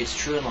Scripture, it's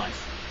true in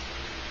life.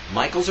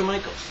 Michaels are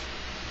Michaels.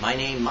 My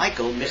name,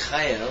 Michael,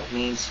 Michael,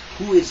 means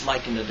who is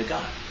likened unto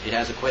God. It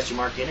has a question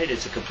mark in it,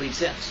 it's a complete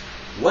sentence.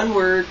 One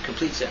word,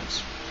 complete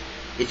sentence.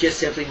 It just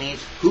simply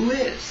means who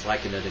is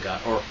likened unto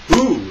God, or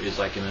who is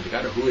likened unto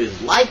God, or who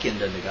is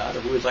likened unto God,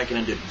 or who is likened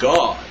unto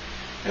God.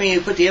 I mean,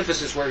 you put the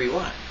emphasis wherever you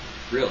want,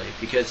 really,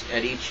 because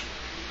at each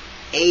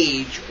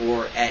age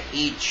or at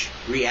each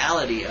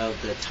reality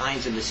of the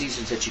times and the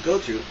seasons that you go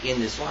through in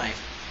this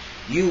life,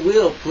 you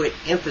will put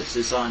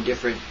emphasis on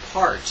different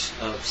parts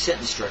of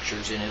sentence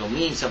structures, and it'll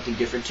mean something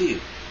different to you.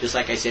 Just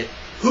like I said,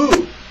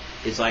 who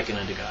is likened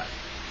unto God?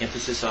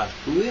 Emphasis on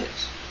who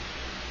is.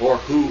 Or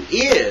who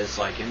is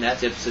likened,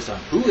 that's emphasis on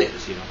who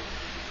is, you know.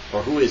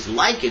 Or who is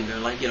likened, or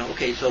like, you know,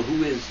 okay, so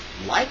who is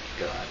like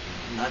God?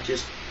 You know, not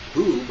just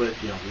who, but,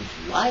 you know,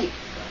 who's like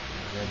God.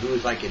 You know, and who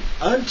is likened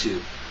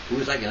unto. Who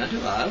is likened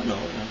unto? I don't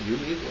know, you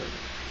me word.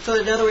 So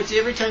in other words,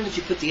 every time that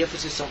you put the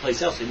emphasis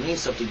someplace else, it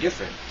means something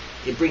different.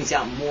 It brings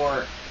out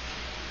more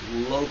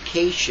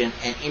location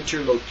and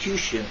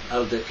interlocution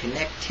of the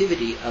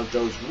connectivity of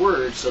those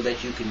words so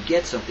that you can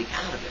get something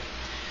out of it.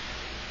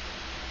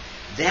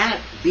 That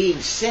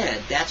being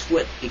said, that's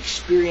what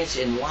experience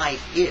in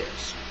life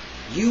is.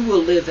 You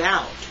will live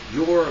out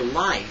your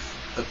life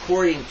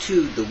according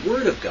to the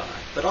Word of God,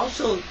 but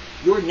also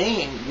your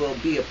name will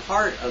be a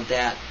part of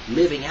that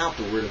living out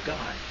the Word of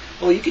God.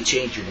 Well, you could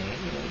change your name,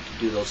 you know, you could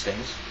do those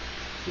things.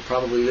 You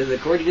probably live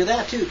according to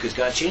that too, because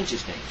God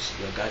changes names.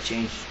 You know, God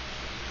changed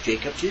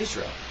Jacob to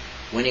Israel.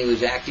 When he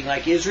was acting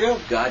like Israel,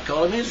 God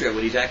called him Israel.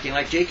 When he's acting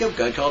like Jacob,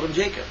 God called him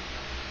Jacob.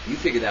 You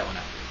figure that one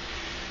out.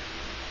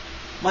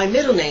 My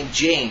middle name,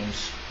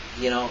 James,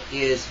 you know,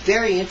 is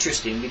very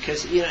interesting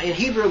because, you know, in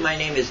Hebrew my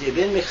name is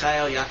Ibn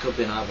Michael Yaakov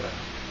ben Abraham.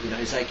 You know,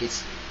 it's like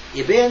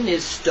Ibn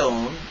is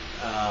stone,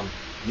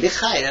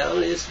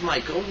 Michael is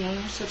Michael, you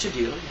know, such a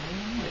deal. You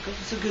know, Michael,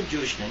 it's a good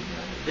Jewish name.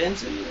 You know,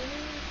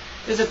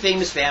 there's a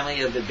famous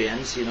family of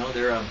Ibns, you know,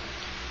 they're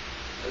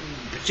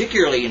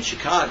particularly in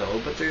Chicago,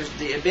 but there's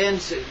the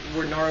Ibns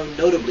were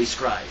notably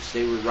scribes.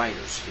 They were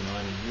writers, you know,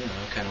 and, you know,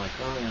 kind of like,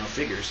 oh, you know,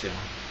 figures, you know.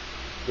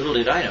 Little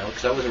did I know,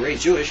 because I wasn't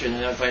raised Jewish, and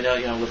then I find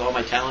out, you know, with all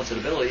my talents and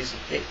abilities,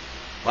 hey,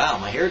 wow,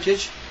 my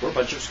heritage, we're a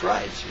bunch of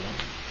scribes, you know.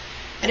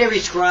 And every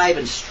scribe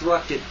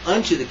instructed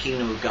unto the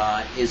kingdom of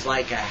God is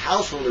like a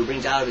householder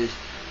brings out of his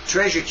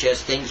treasure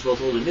chest things both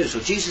old and new.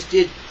 So Jesus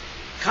did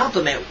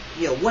compliment,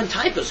 you know, one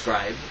type of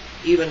scribe,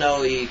 even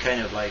though he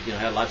kind of like, you know,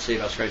 had a lot to say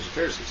about scribes and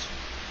Pharisees.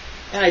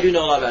 And I do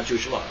know a lot about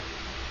Jewish law,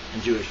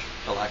 and Jewish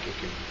halakhic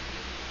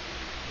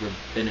and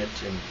rabbinic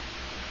and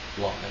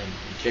law, and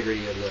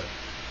integrity of the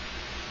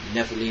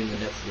Nephilim, and, you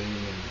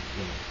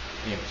know,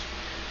 anyways.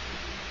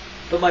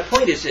 But my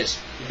point is this: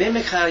 Ben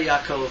Michael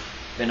Yaakov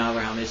ben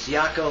Abraham is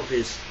Yaakov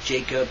is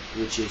Jacob,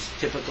 which is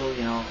typical,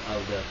 you know,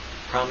 of the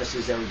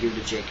promises that were given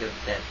to Jacob.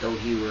 That though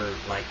he were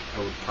like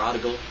a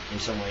prodigal in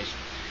some ways,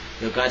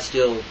 you know, God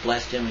still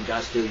blessed him, and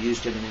God still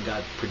used him, and then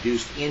God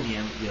produced in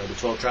him, you know, the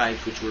 12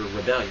 tribes, which were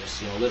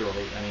rebellious, you know,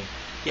 literally. I mean,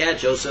 yeah,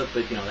 Joseph,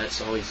 but you know, that's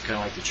always kind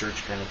of like the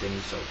church kind of thing.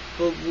 So,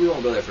 well, we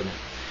won't go there for a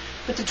minute.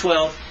 But the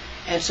 12,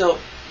 and so.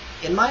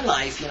 In my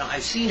life, you know,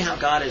 I've seen how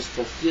God has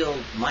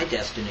fulfilled my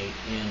destiny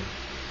in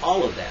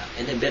all of that.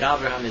 And then Ben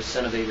Abraham is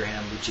son of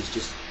Abraham, which is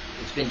just,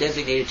 it's been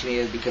designated to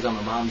me because I'm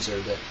a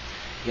mamzer, that,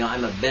 you know,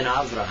 I'm a Ben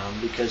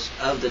Avraham because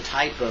of the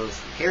type of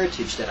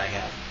heritage that I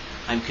have.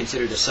 I'm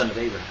considered a son of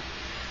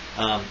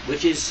Abraham,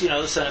 which is, you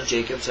know, the son of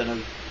Jacob, son of,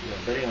 you know,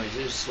 but anyways,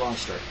 it's a long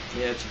story.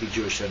 You have to be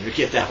Jewish to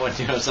get that one.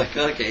 You know, it's like,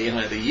 okay, you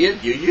know, the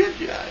Yid, yeah,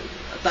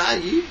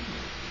 Yid.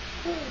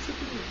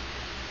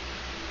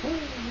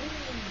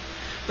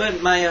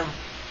 But my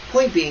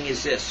point being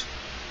is this.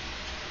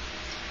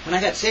 When I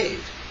got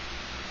saved,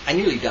 I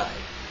nearly died.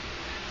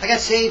 I got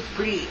saved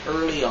pretty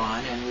early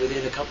on, and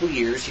within a couple of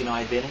years,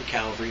 I'd been in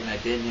Calvary, and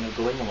I'd been,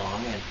 going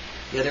along, and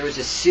there was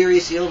a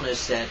serious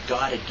illness that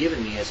God had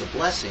given me as a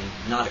blessing,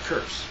 not a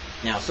curse.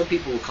 Now, some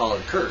people will call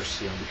it a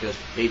curse, because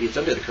maybe it's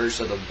under the curse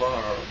of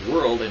the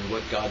world and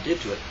what God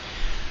did to it.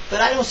 But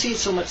I don't see it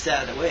so much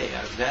that way.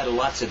 I've had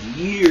lots of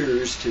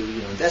years to,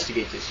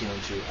 investigate this,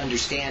 to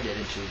understand it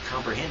and to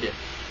comprehend it,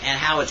 and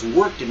how it's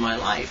worked in my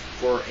life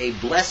for a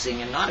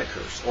blessing and not a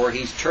curse. Or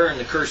He's turned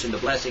the curse into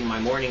blessing, my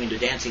mourning into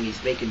dancing.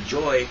 He's making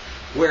joy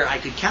where I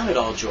could count it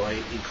all joy,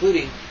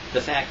 including the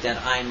fact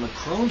that I'm a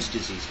Crohn's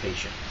disease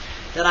patient,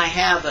 that I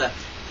have an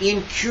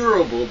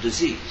incurable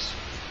disease.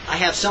 I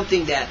have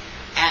something that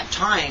at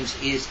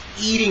times is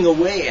eating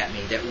away at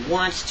me, that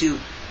wants to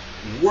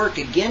work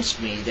against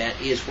me, that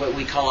is what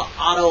we call an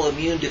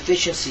autoimmune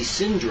deficiency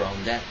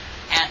syndrome, that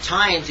at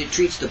times it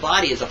treats the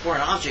body as a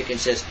foreign object and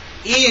says,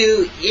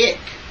 ew, ick.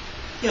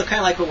 Kind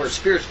of like what our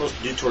spirit's supposed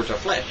to do towards our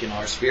flesh.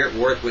 Our spirit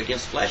warreth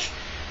against flesh.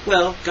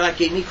 Well, God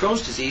gave me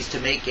Crohn's disease to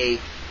make a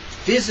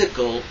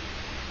physical,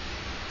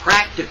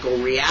 practical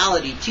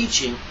reality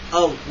teaching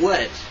of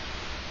what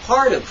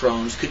part of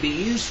Crohn's could be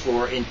used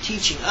for in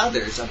teaching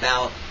others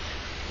about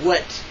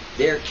what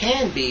there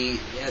can be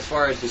as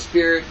far as the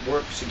spirit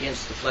works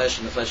against the flesh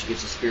and the flesh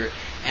against the spirit,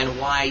 and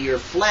why your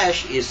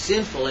flesh is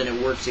sinful and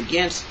it works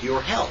against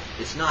your health.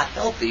 It's not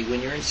healthy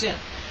when you're in sin.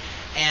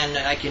 And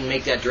I can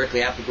make that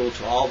directly applicable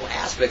to all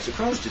aspects of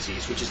Crohn's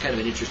disease, which is kind of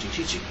an interesting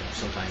teaching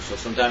sometimes, so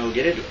sometime we'll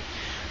get into it.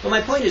 But my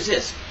point is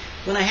this.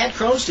 When I had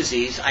Crohn's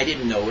disease, I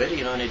didn't know it,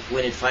 and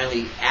when it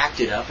finally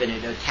acted up and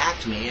it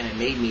attacked me and it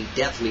made me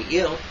deathly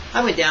ill,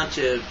 I went down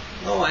to,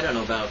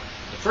 about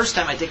the first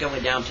time I think I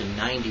went down to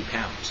 90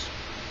 pounds.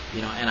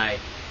 And I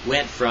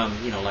went from,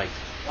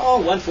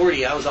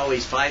 140. I was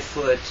always 5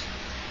 foot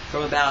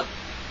from about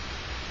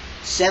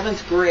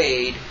 7th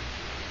grade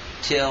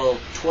till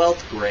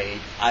 12th grade.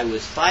 I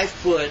was 5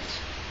 foot,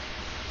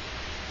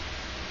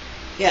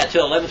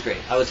 till 11th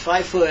grade. I was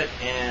 5 foot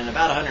and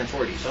about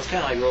 140. So I was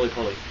kind of like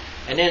roly-poly.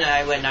 And then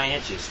I went 9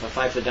 inches,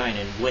 5'9".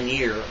 In 1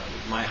 year,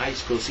 my high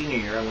school senior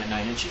year, I went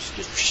 9 inches.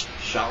 Just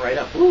shot right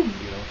up. Boom,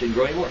 didn't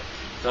grow anymore.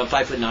 So I'm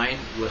 5'9",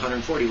 with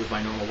 140 was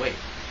my normal weight,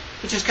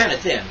 which is kind of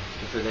thin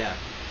for that.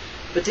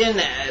 But then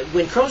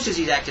when Crohn's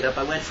disease acted up,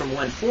 I went from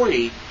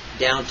 140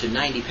 down to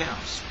 90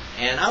 pounds.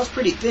 And I was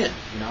pretty thin.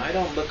 I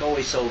don't look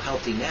always so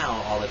healthy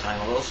now all the time.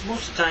 Although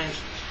most of the times,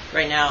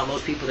 right now,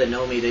 most people that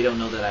know me, they don't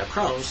know that I have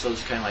Crohn's, so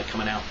it's kind of like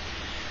coming out.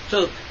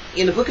 So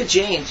in the book of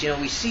James,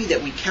 we see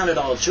that we count it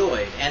all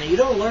joy. And you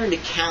don't learn to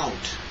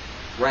count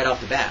right off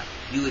the bat.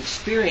 You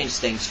experience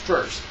things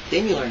first.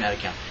 Then you learn how to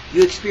count.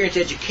 You experience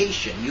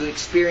education. You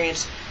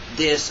experience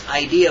this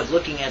idea of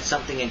looking at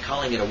something and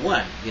calling it a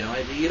 1.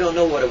 You don't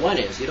know what a 1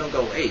 is. You don't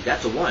go, hey,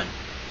 that's a 1.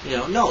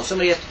 No,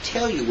 somebody has to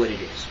tell you what it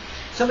is.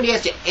 Somebody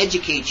has to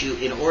educate you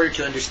in order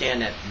to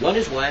understand that 1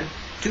 is 1,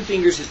 2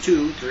 fingers is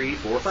 2, 3,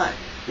 4, 5.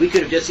 We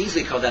could have just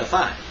easily called that a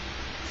 5.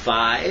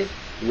 5,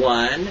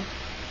 1,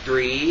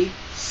 3,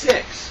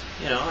 6.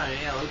 We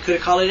could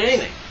have called it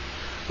anything.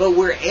 But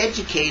we're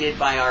educated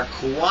by our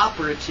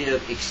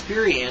cooperative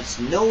experience,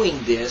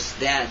 knowing this,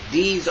 that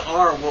these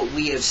are what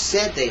we have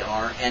said they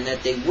are, and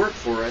that they work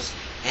for us,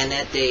 and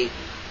that they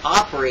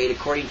operate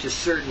according to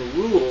certain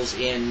rules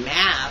in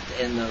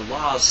math and the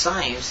law of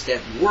science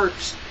that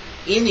works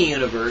in the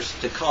universe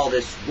to call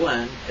this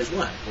 1 as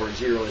 1, or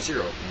 0 as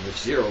 0, which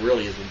 0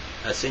 really is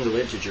a single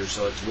integer,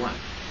 so it's 1.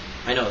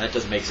 I know, that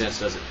doesn't make sense,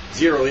 does it?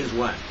 0 is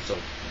 1, so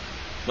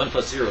 1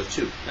 plus 0 is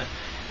 2.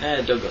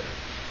 Don't go there.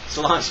 It's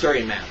a long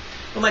story in math.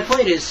 Well, my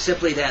point is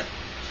simply that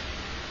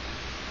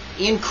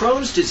in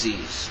Crohn's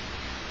disease,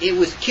 it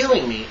was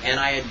killing me, and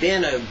I had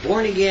been a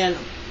born-again,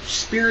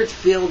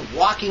 spirit-filled,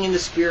 walking in the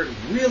Spirit,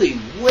 really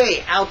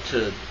way out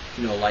to,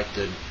 like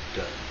the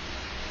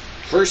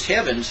first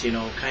heavens,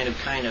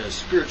 kind of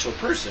spiritual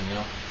person,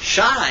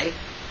 shy,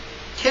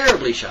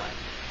 terribly shy,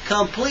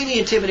 completely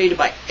intimidated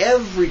by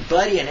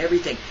everybody and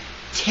everything,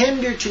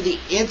 tender to the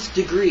nth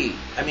degree.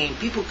 I mean,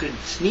 people could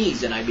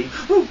sneeze and I'd be,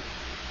 whoo,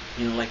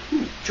 like,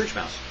 whoo, church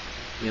mouse,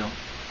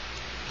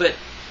 but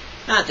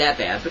not that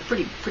bad, but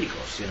pretty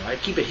close,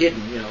 I'd keep it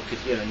hidden,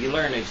 because, you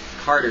learn a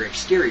harder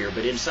exterior,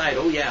 but inside,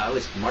 oh yeah, I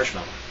was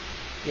marshmallow.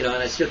 And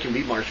I still can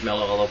be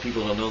marshmallow, although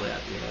people don't know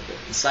that. But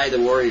inside the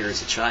warrior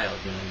is a child.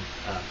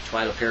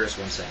 Twyla Paris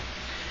once said.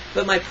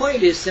 But my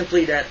point is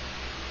simply that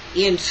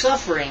in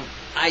suffering,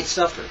 I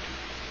suffered.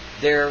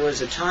 There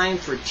was a time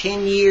for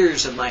 10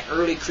 years of my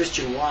early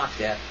Christian walk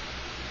that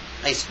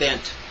I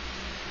spent,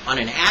 on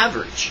an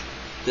average,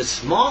 the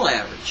small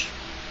average,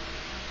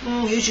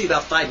 usually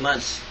about 5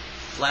 months,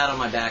 flat on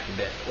my back in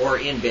bed, or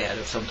in bed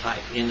of some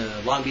type, in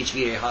the Long Beach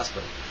VA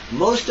hospital.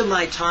 Most of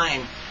my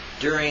time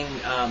during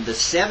the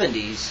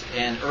 70s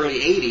and early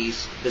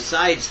 80s,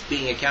 besides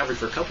being at Calvary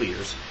for a couple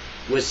years,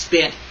 was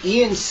spent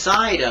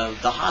inside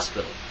of the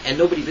hospital, and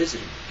nobody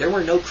visited. There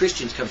were no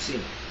Christians come see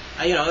me.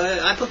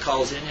 I put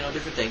calls in,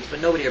 different things, but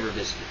nobody ever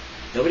visited.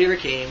 Nobody ever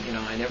came.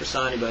 I never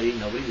saw anybody.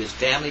 Nobody visited.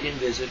 Family didn't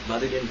visit.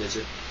 Mother didn't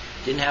visit.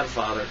 Didn't have a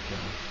father.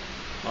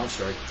 Long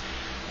story.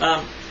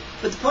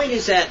 But the point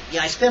is that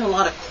I spent a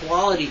lot of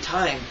quality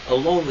time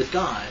alone with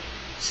God,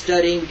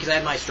 studying, because I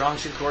had my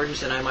Strong's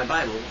Concordance and I had my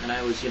Bible, and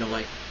I was,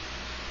 like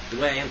the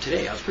way I am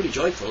today. I was pretty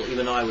joyful,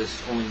 even though I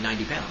was only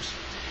 90 pounds.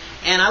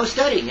 And I was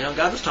studying,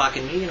 God was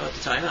talking to me, at the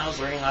time. I was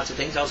learning lots of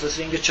things. I was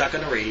listening to Chuck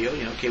on the radio,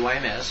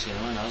 KYMS,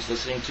 and I was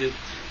listening to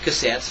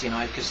cassettes,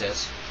 I had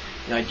cassettes.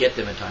 I'd get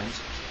them at times.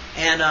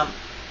 And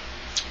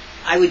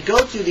I would go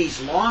through these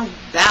long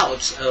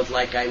bouts of,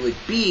 I would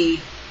be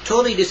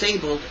totally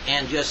disabled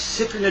and just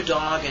sicker than a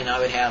dog, and I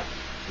would have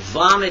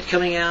vomit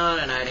coming out,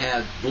 and I'd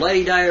have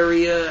bloody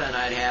diarrhea, and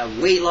I'd have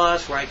weight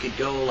loss where I could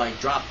go,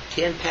 drop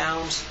 10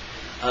 pounds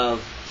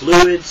of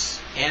fluids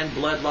and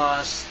blood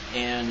loss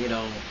and,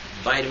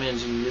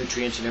 vitamins and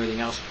nutrients and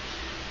everything else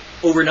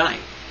overnight.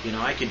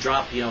 I could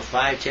drop,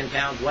 5, 10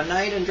 pounds one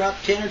night and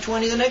drop 10 or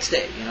 20 the next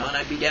day, and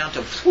I'd be down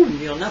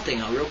to, nothing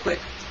real quick.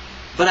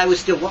 But I was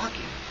still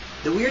walking.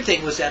 The weird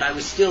thing was that I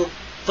was still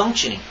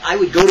functioning. I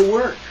would go to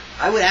work.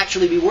 I would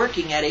actually be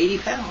working at 80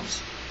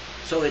 pounds.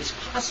 So it's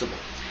possible.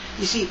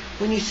 You see,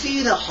 when you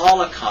see the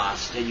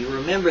Holocaust and you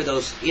remember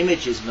those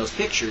images and those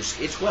pictures,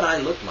 it's what I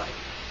looked like.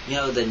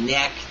 The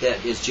neck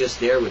that is just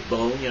there with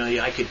bone.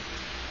 I could.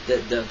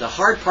 The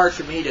hard part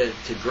for me to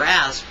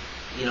grasp,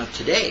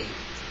 today,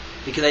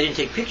 because I didn't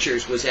take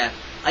pictures, was that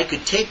I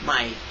could take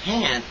my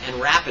hand and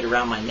wrap it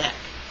around my neck.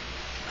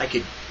 I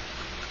could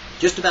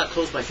just about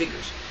close my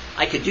fingers.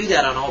 I could do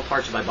that on all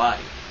parts of my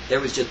body. There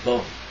was just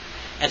bone.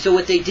 And so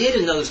what they did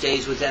in those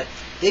days was that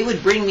they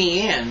would bring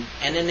me in,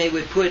 and then they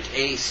would put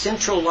a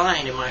central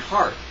line in my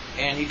heart.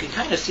 And you can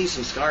kind of see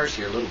some scars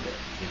here a little bit,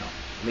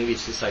 Maybe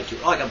it's this side too.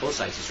 Oh, I got both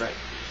sides, that's right.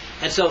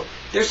 And so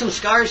there's some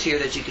scars here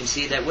that you can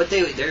see that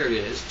there it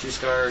is, 2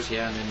 scars,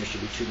 yeah, and then there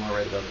should be 2 more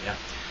right above it,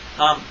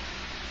 yeah.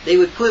 They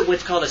would put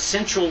what's called a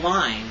central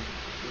line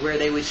where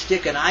they would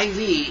stick an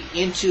IV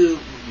into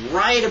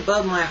right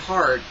above my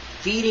heart,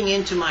 feeding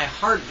into my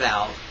heart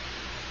valve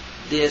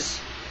this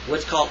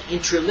what's called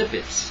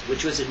intralipids,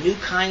 which was a new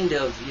kind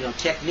of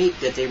technique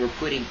that they were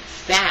putting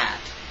fat,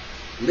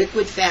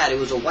 liquid fat, it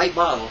was a white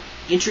bottle,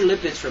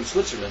 intralipids from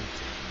Switzerland,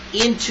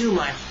 into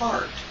my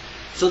heart,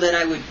 so that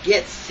I would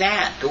get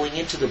fat going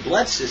into the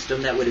blood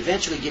system that would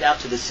eventually get out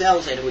to the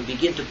cells, and it would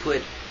begin to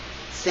put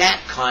fat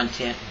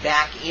content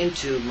back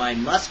into my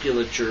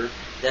musculature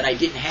that I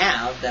didn't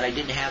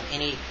have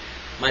any.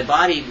 My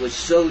body was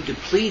so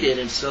depleted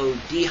and so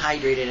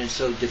dehydrated and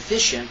so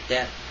deficient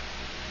that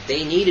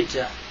they needed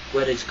to,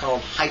 what is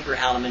called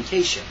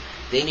hyperalimentation.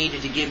 They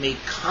needed to give me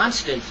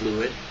constant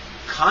fluid,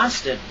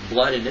 constant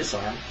blood in this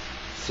arm,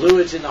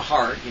 fluids in the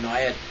heart.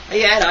 I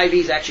had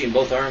IVs actually in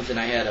both arms, and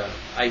I had a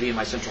IV in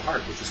my central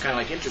heart, which was kind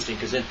of interesting,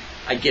 because then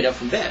I'd get up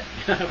from bed.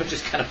 I was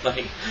just kind of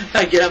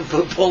I'd get up and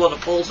put pull of the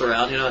poles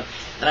around, and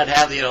I'd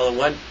have the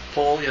one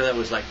pole, that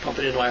was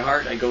pumping into my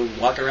heart. I'd go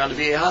walk around the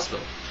VA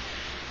hospital.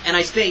 And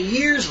I spent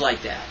years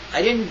like that.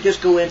 I didn't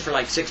just go in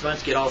for 6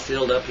 months, get all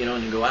filled up, and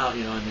then go out,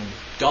 and then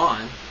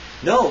gone.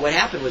 No, what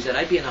happened was that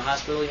I'd be in the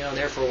hospital,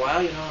 there for a while,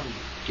 and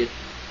get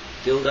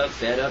filled up,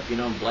 fed up,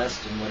 and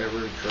blessed and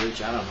whatever,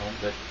 encouraged, I don't know.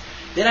 But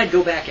then I'd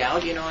go back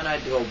out, and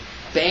I'd go,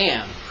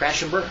 bam,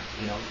 crash and burn.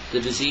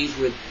 The disease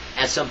would,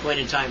 at some point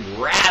in time,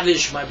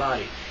 ravish my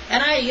body.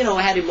 And I,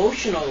 had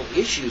emotional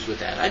issues with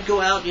that. I'd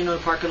go out, in the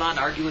parking lot and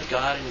argue with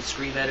God and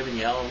scream at him and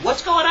yell,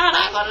 what's going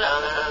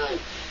on?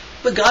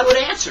 But God would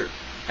answer.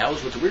 That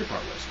was what the weird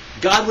part was.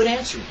 God would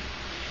answer me.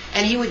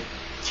 And He would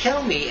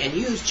tell me and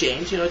use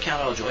James,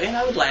 Count All Joy, and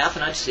I would laugh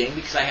and I'd sing,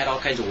 because I had all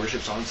kinds of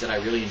worship songs that I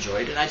really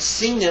enjoyed, and I'd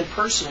sing them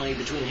personally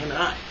between Him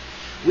and I.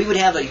 We would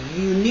have a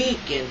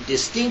unique and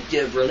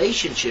distinctive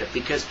relationship,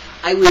 because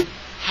I would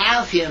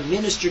have Him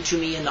minister to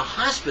me in the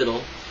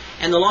hospital.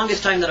 And the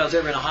longest time that I was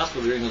ever in a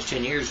hospital during those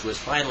 10 years was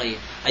finally,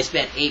 I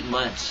spent 8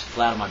 months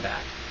flat on my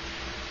back.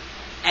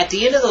 At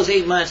the end of those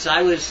 8 months,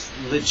 I was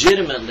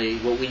legitimately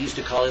what we used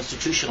to call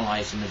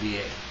institutionalized in the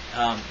VA.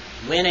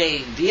 When a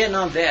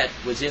Vietnam vet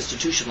was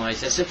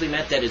institutionalized, that simply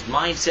meant that his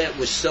mindset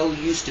was so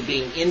used to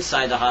being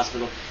inside the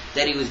hospital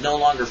that he was no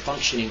longer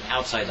functioning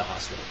outside the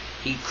hospital.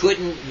 He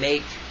couldn't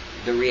make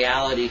the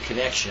reality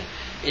connection.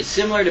 It's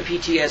similar to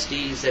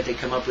PTSDs that they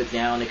come up with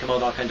now, and they come up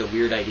with all kinds of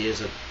weird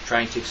ideas of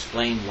trying to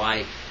explain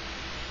why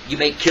you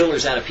make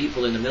killers out of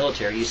people in the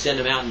military. You send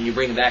them out and you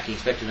bring them back and you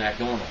expect them to act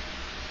normal.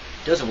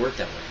 It doesn't work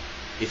that way.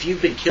 If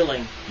you've been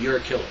killing, you're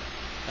a killer.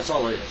 That's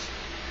all it is.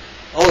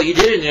 Oh, you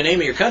did it in the name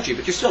of your country,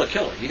 but you're still a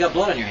killer. You got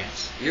blood on your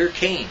hands. You're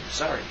Cain.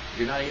 Sorry,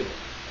 you're not able.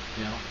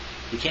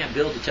 You can't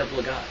build the temple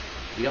of God.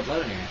 You got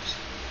blood on your hands.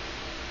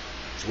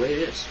 It's the way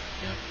it is.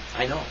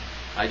 I know.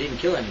 I didn't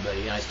kill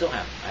anybody, and I still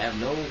haven't. I have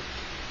no.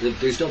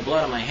 There's no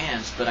blood on my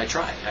hands, but I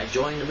tried. I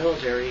joined the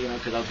military,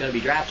 because I was going to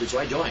be drafted, so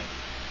I joined.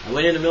 I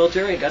went in the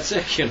military and got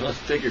sick,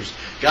 figures.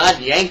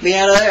 God yanked me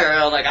out of there.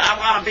 I was like, I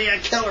want to be a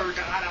killer,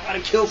 God. I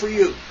want to kill for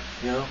you.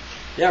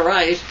 Yeah,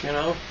 right.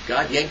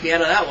 God yanked me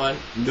out of that one.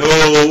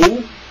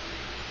 No.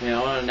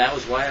 And that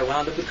was why I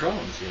wound up with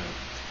Crohn's,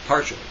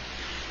 partially.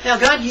 Now,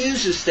 God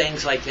uses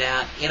things like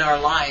that in our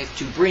life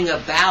to bring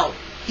about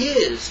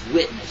His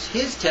witness,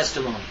 His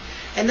testimony.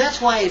 And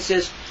that's why it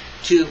says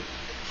to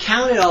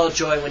Count it all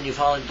joy when you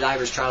fall into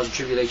divers trials and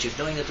tribulations,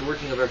 knowing that the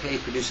working of our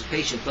faith produces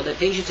patience. But let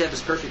patience have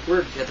this perfect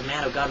work, that the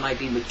man of God might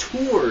be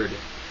matured,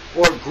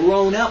 or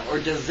grown up, or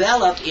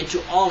developed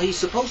into all he's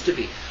supposed to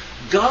be.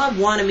 God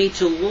wanted me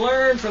to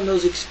learn from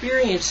those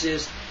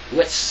experiences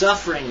what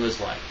suffering was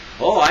like.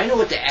 Oh, I know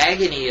what the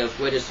agony of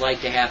what it's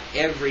like to have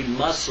every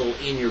muscle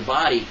in your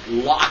body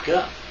lock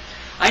up.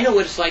 I know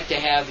what it's like to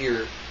have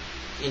your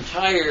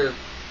entire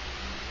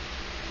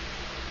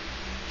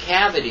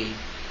cavity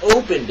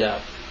opened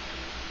up,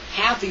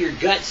 half of your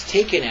guts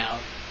taken out,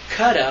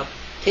 cut up,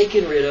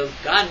 taken rid of,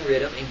 gotten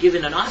rid of, and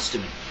given an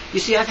ostomy. You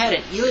see, I've had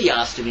an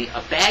ileostomy,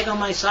 a bag on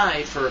my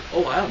side for,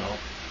 I don't know,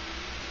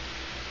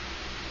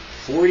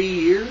 40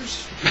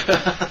 years?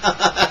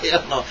 I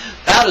don't know.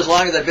 About as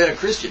long as I've been a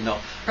Christian. No,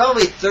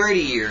 probably 30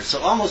 years. So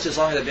almost as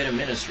long as I've been in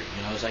ministry.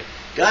 It's like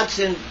God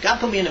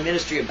put me into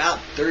ministry about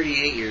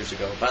 38 years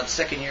ago. About the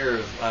second year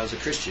of I was a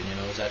Christian.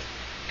 It's that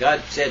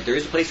God said there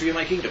is a place for you in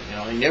my kingdom.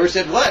 He never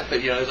said what, but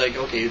it's like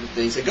okay.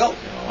 Then He said go.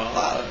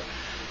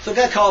 So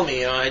God called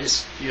me. I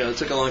just it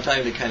took a long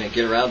time to kind of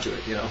get around to it.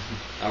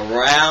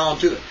 Around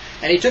to it,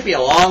 and He took me a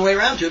long way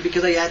around to it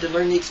because I had to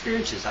learn the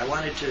experiences.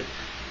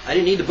 I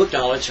didn't need the book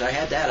knowledge. I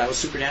had that. I was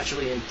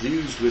supernaturally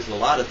enthused with a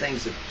lot of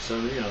things that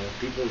some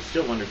people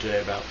still wonder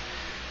today about.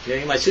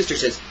 My sister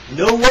says,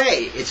 "No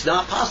way, it's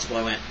not possible."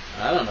 I went,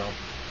 "I don't know.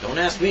 Don't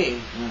ask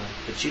me."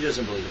 But she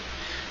doesn't believe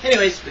it.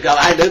 Anyways, because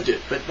I lived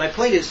it. But my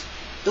point is,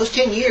 those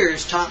 10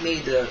 years taught me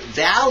the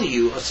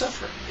value of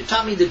suffering. It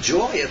taught me the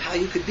joy of how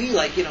you could be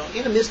like,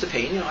 in the midst of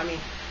pain.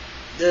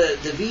 The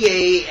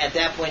VA at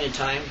that point in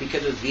time,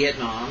 because it was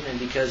Vietnam and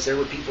because there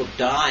were people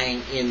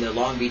dying in the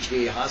Long Beach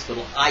VA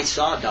hospital, I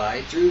saw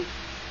die through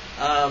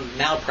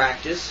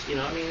malpractice.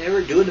 They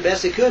were doing the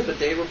best they could, but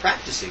they were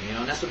practicing.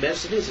 And that's what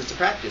medicine is. It's a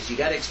practice. You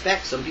got to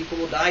expect some people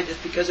will die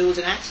just because it was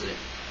an accident,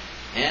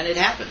 and it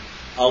happened.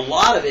 A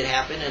lot of it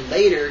happened, and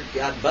later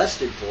got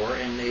busted for,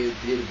 and they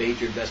did a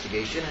major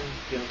investigation,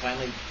 and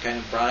finally kind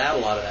of brought out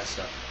a lot of that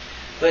stuff.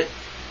 But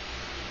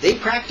they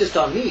practiced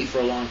on me for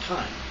a long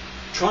time,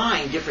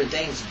 trying different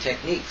things and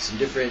techniques and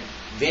different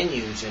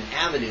venues and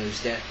avenues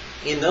that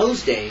in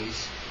those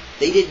days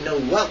they didn't know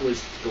what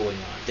was going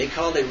on. They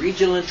called it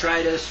regional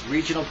enteritis,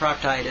 regional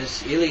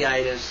proctitis,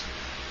 ileitis,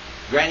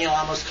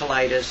 granulomatous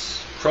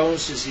colitis,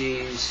 Crohn's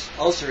disease,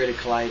 ulcerative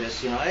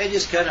colitis. I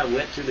just kind of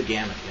went through the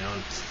gamut.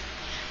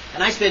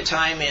 And I spent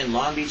time in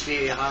Long Beach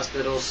VA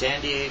Hospital,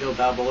 San Diego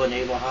Balboa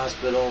Naval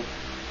Hospital,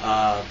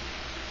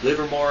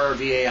 Livermore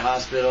VA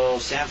Hospital,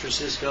 San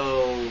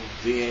Francisco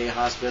VA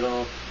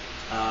Hospital,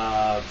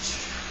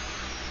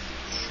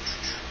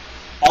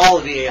 all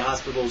the VA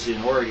hospitals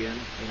in Oregon,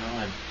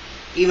 and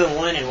even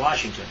one in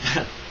Washington.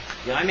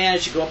 I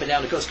managed to go up and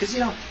down the coast because,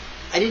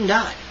 I didn't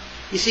die.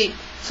 You see,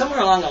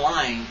 somewhere along the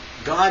line,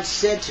 God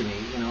said to me,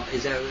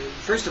 is that,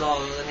 first of all,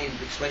 let me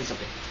explain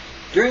something.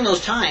 During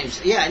those times,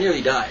 I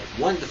nearly died.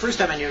 The first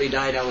time I nearly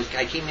died,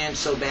 I came in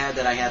so bad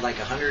that I had like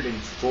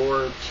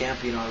 104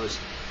 temp. I was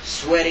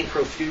sweating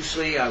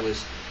profusely. I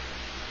was,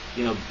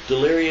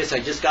 delirious.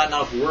 I'd just gotten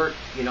off work.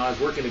 I was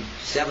working at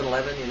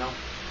 7-Eleven.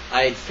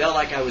 I felt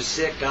like I was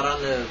sick. Got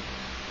on the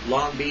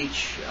Long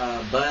Beach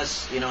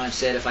bus, and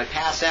said, if I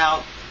pass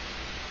out,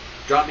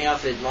 drop me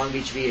off at Long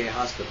Beach VA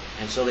Hospital.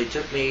 And so they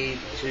took me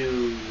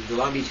to the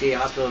Long Beach VA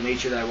Hospital and made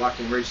sure that I walked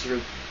in the emergency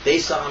room. They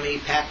saw me,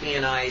 packed me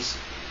in ice.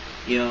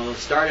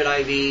 Started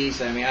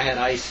IVs. I had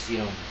ice,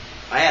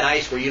 I had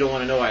ice where you don't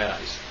want to know I had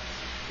ice.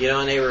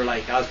 And they were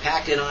like, I was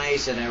packed in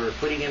ice, and they were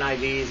putting in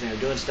IVs, and they were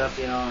doing stuff,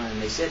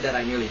 and they said that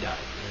I nearly died.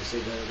 And they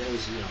said that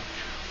was,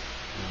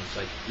 it's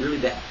like really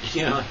bad.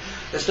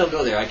 Let's don't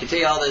go there. I can tell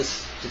you all the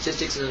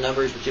statistics and the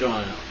numbers, but you don't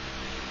want to know.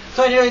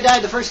 So I nearly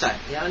died the first time.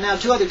 Now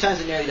 2 other times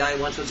I nearly died.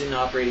 Once was in the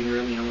operating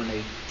room, when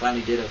they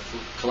finally did a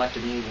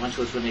colectomy. Once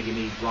was when they gave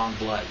me wrong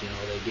blood.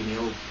 They gave me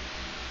O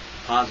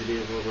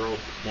positive over O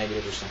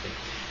negative or something.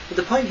 But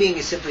the point being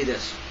is simply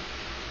this.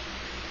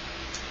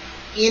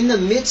 In the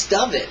midst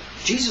of it,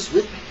 Jesus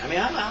with me.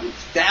 I'm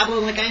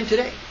babbling like I am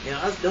today.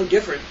 I was no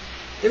different.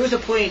 There was a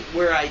point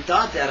where I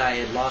thought that I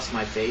had lost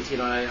my faith.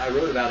 I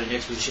wrote about an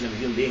exposition of a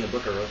human being, a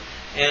book I wrote.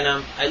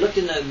 And I looked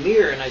in the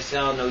mirror and I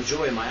saw no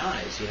joy in my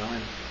eyes,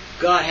 and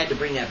God had to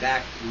bring that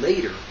back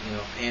later,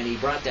 and He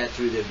brought that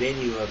through the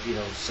venue of,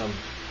 some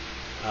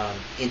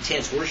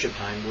intense worship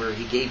time where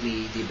He gave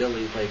me the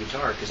ability to play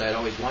guitar, because I'd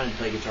always wanted to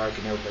play guitar,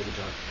 could never play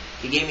guitar.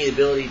 He gave me the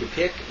ability to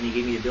pick, and He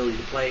gave me the ability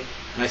to play,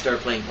 and I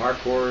started playing bar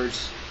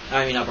chords.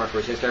 Not bar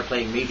chords. I started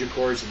playing major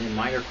chords and then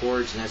minor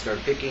chords, and I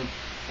started picking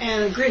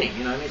and grinning.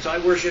 So I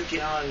worshipped,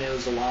 and it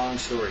was a long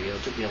story.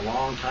 It took me a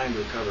long time to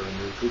recover and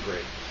to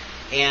recuperate.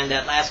 And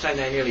that last time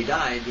that I nearly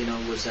died,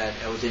 was that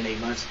I was in 8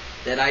 months.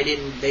 That they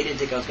didn't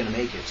think I was going to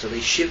make it, so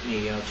they shipped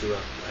me, to a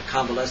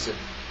convalescent,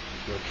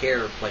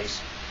 care place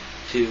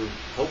to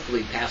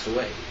hopefully pass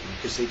away,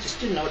 because they just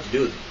didn't know what to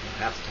do with me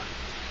half the time.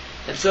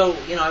 And so,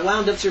 I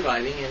wound up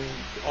surviving, and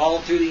all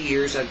through the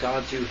years I've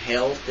gone through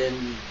health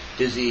and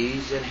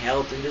disease,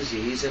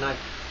 and I've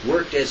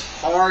worked as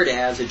hard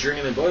as a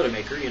journeyman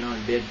boilermaker,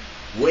 and been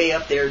way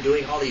up there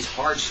doing all these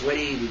hard,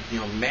 sweaty,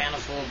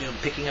 manifold,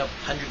 picking up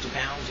hundreds of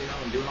pounds,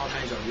 and doing all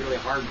kinds of really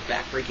hard,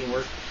 back-breaking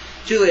work,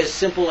 to as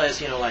simple as,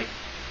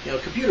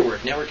 computer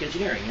work, network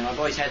engineering. I've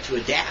always had to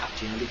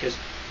adapt, because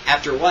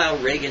after a while,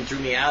 Reagan threw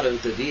me out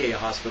of the VA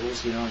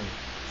hospitals, and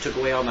took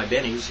away all my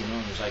bennies, and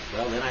it was like,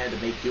 well, then I had to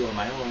make do on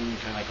my own,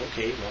 kind of like,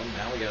 okay, well,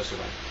 now we got to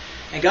survive.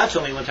 And God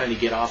told me one time to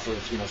get off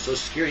of, Social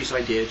Security, so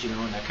I did,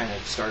 and that kind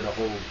of started a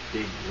whole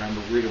big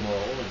rigmarole,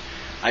 and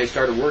I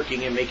started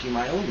working and making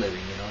my own living,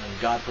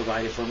 and God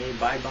provided for me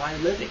by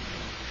living,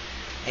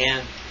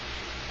 And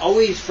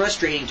always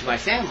frustrating to my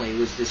family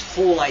was this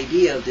whole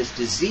idea of this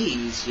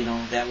disease,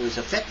 that was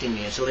affecting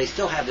me, and so they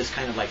still have this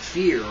kind of like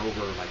fear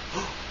over, like,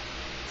 oh,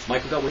 has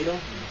Michael got weight on?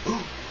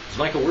 Is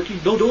Michael working?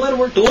 No, don't let him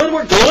work. Don't let him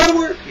work. Don't let him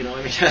work.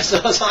 So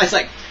I was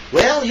like,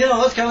 well,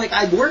 it's kind of like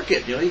I work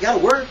it. You got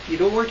to work. You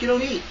don't work, you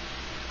don't eat.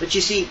 But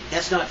you see,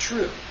 that's not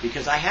true,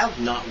 because I have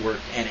not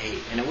worked and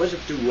ate, and it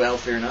wasn't through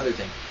welfare and other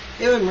things.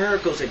 There are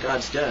miracles that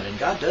God's done, and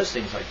God does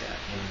things like that.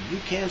 And you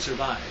can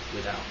survive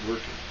without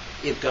working,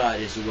 if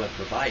God is the one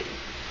providing.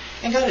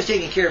 And God has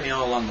taken care of me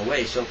all along the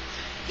way. So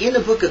in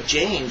the book of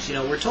James,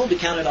 we're told to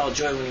count it all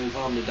joy when we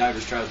fall into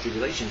diverse trials and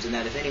tribulations, and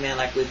that if any man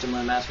lack wisdom,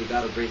 let him ask of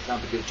God of great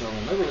not but give it to all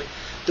men liberally.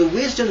 The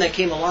wisdom that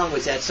came along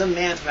was that some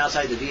man from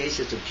outside the VA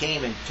system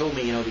came and told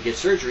me, to get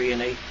surgery,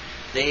 and they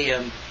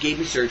gave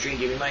me surgery and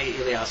gave me my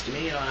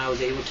ileostomy, and I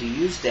was able to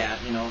use that,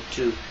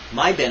 to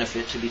my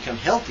benefit to become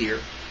healthier,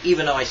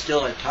 even though I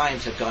still at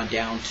times have gone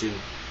down to,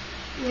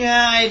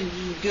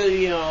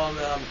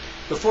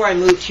 before I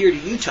moved here to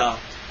Utah,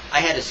 I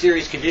had a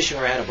serious condition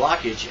where I had a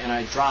blockage, and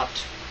I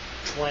dropped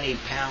 20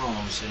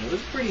 pounds, and it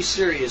was a pretty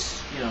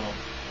serious,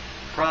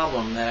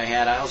 problem that I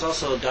had. I was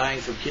also dying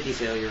from kidney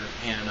failure,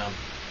 and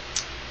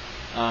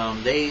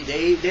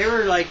they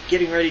were like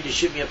getting ready to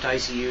ship me up to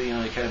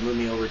ICU. They kind of moved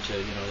me over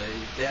to,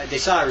 they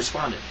saw I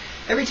responded.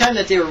 Every time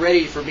that they were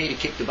ready for me to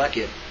kick the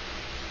bucket,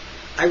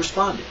 I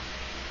responded.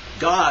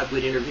 God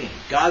would intervene.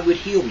 God would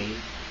heal me,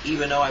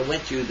 even though I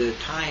went through the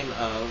time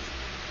of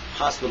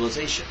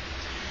hospitalization.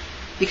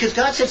 Because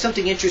God said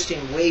something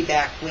interesting way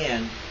back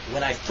when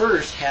I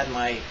first had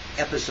my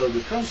episode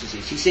with Crohn's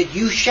disease. He said,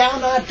 you shall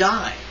not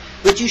die,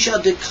 but you shall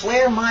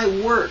declare my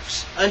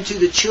works unto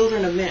the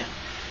children of men.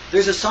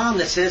 There's a psalm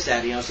that says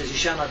that, it says, you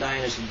shall not die,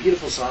 and it's a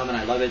beautiful psalm, and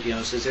I love it,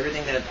 it says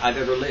everything that I've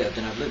ever lived,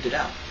 and I've lived it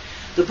out.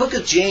 The book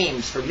of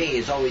James, for me,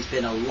 has always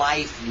been a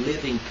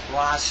life-living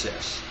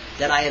process,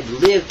 that I have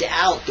lived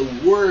out the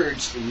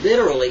words,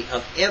 literally,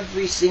 of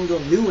every single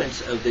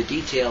nuance of the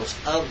details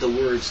of the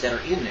words that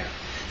are in there.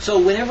 So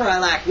whenever I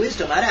lack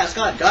wisdom, I'd ask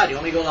God, you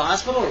want me to go to the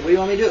hospital, or what do you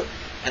want me to do?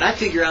 And I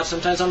figure out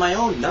sometimes on my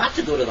own not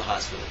to go to the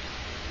hospital.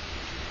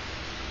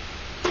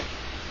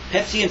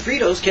 Pepsi and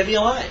Fritos kept me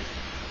alive.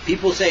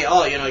 People say,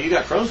 you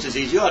got Crohn's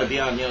disease, you ought to be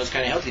on, this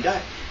kind of healthy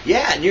diet.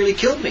 Yeah, it nearly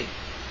killed me.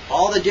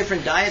 All the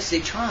different diets they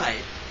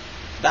tried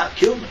about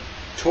killed me.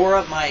 Tore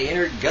up my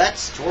inner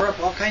guts, tore up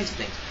all kinds of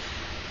things.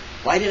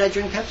 Why did I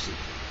drink Pepsi?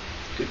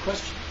 Good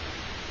question.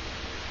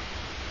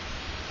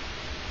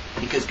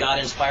 Because God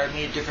inspired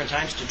me at different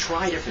times to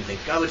try different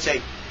things. God would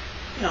say,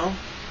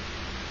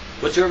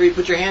 whatsoever you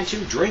put your hand to,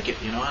 drink it.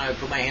 I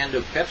put my hand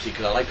to Pepsi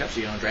because I like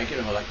Pepsi, drank it,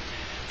 and I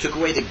took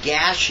away the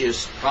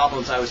gaseous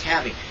problems I was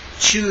having.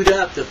 Chewed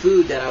up the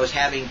food that I was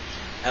having,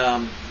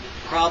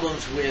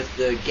 problems with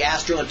the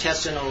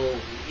gastrointestinal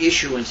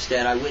issuance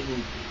that I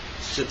wouldn't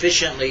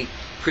sufficiently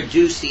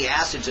produce the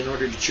acids in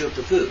order to chew up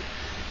the food.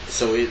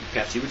 So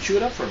Pepsi would chew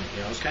it up for me.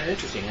 It's kind of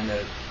interesting. And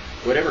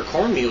whatever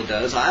cornmeal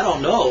does, I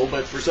don't know,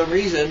 but for some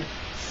reason,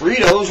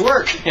 Fritos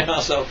work.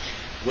 So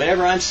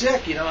whenever I'm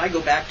sick, I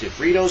go back to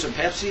Fritos and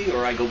Pepsi,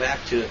 or I go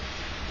back to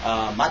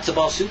matzo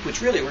ball soup,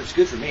 which really works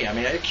good for me. I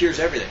mean, it cures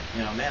everything.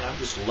 Man, I'm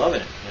just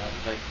loving it.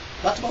 Like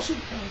matzo ball soup.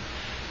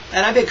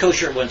 And I've been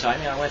kosher at one time.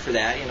 I went for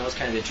that. It was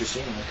kind of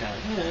interesting.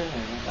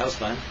 And that was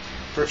fun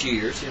for a few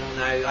years.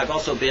 And I've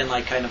also been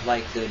kind of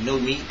like the no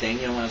meat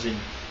thing. When I was in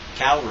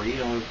Calvary,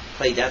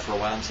 played that for a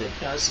while and said,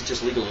 this is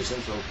just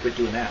legalism, so quit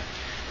doing that.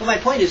 But my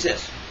point is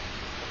this.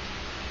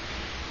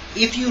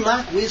 If you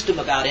lack wisdom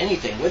about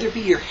anything, whether it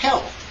be your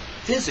health,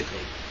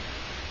 physically,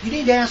 you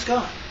need to ask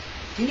God.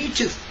 You need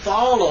to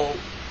follow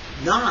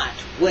not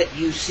what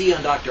you see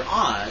on Dr.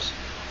 Oz,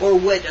 or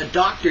what a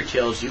doctor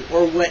tells you,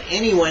 or what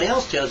anyone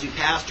else tells you,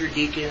 pastor,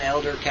 deacon,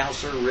 elder,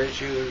 counselor,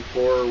 rich, or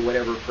poor,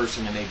 whatever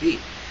person it may be.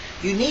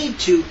 You need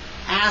to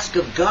ask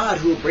of God,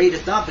 who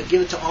upbraideth not, but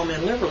giveth to all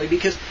men liberally,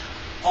 because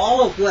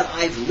all of what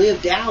I've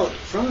lived out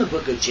from the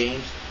book of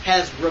James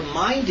has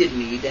reminded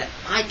me that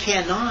I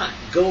cannot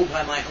go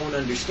by my own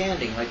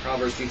understanding, like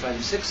Proverbs 3, 5,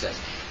 and 6 says.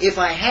 If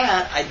I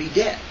had, I'd be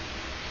dead.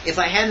 If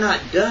I had not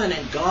done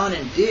and gone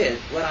and did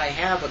what I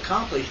have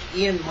accomplished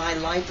in my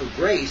life of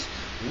grace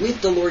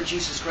with the Lord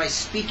Jesus Christ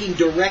speaking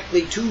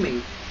directly to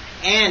me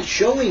and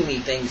showing me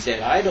things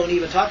that I don't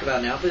even talk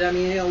about now, but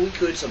we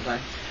could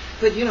sometime.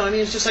 But,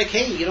 it's just like,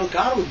 hey,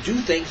 God will do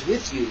things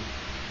with you,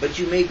 but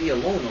you may be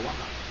alone a lot.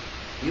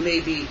 You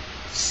may be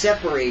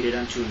separated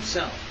unto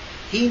himself.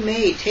 He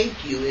may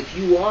take you, if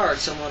you are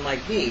someone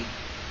like me,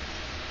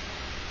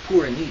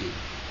 poor and needy.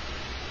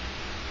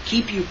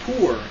 Keep you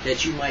poor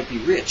that you might be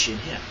rich in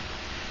Him.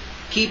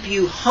 Keep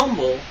you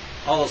humble,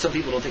 although some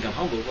people don't think I'm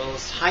humble. Well,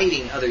 it's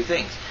hiding other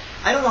things.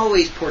 I don't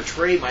always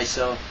portray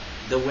myself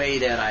the way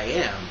that I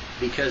am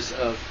because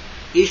of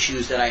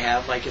issues that I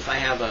have. Like if I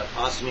have an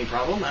ostomy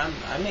problem,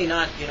 I may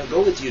not,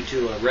 go with you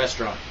to a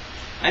restaurant.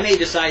 I may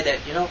decide that,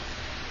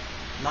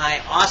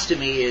 my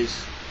ostomy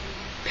is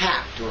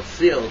packed or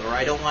filled, or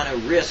I don't want to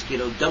risk,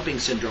 dumping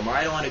syndrome, or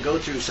I don't want to go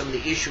through some of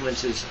the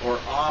issuances or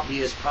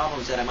obvious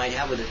problems that I might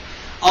have with it.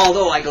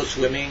 Although I go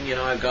swimming,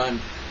 I've gone,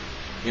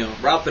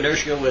 Ralph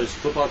Benershka was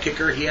football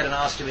kicker, he had an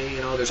ostomy,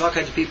 there's all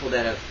kinds of people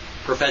that have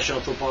professional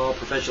football,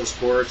 professional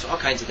sports, all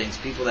kinds of things,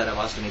 people that have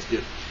ostomies do.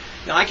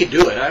 I can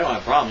do it, I don't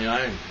have a problem,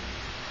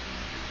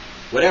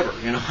 whatever,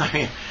 I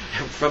mean,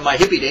 from my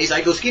hippie days,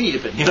 I go skinny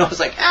dipping, it's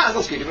like, I'll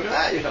go skinny dipping,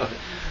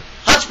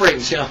 hot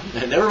springs,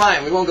 never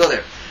mind, we won't go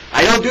there.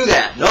 I don't do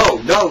that. No,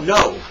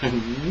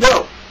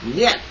 no,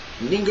 yet,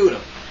 ninguno.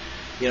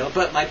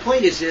 But my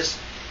point is this,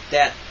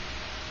 that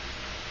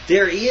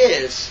there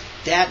is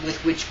that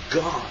with which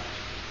God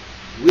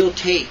will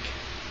take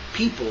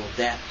people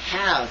that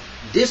have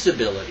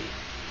disability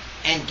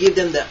and give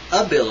them the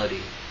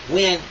ability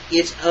when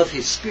it's of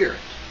His Spirit.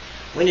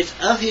 When it's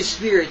of His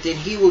Spirit, then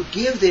He will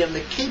give them the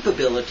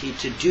capability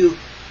to do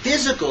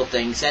physical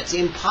things that's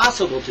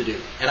impossible to do.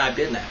 And I've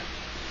been there.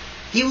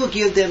 He will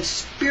give them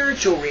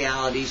spiritual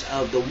realities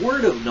of the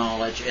word of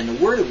knowledge and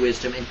the word of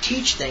wisdom and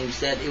teach things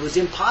that it was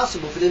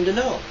impossible for them to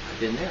know. I've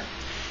been there.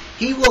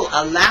 He will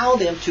allow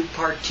them to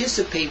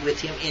participate with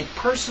Him in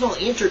personal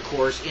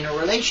intercourse in a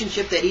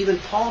relationship that even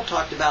Paul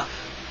talked about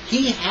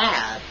he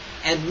had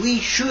and we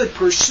should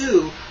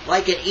pursue,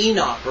 like an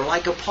Enoch or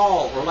like a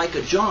Paul or like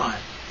a John.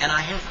 And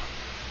I have.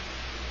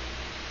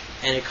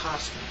 And it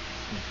cost me.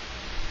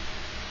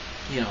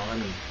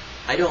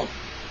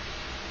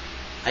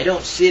 I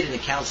don't sit in the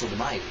council of the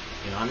mighty.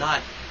 I'm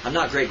not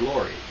Greg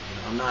Laurie.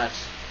 I'm not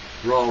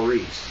Raul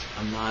Reese.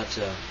 I'm not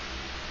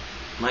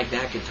Mike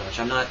McIntosh.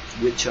 I'm not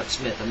with Chuck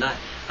Smith.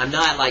 I'm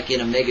not like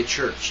in a mega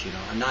church.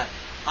 I'm not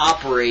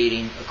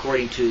operating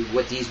according to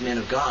what these men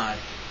of God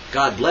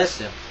bless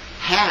them,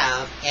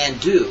 have and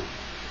do.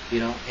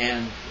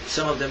 And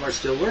some of them are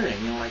still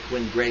learning. Like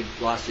when Greg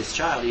lost his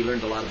child, he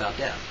learned a lot about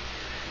death.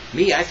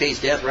 Me, I face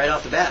death right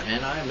off the bat,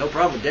 man. I have no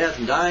problem with death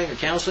and dying or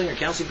counseling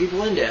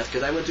people in death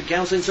because I went to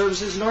counseling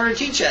services in order to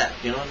teach that,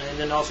 and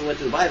then also went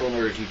to the Bible in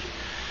order to teach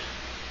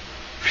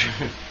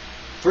it.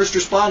 First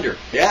responder.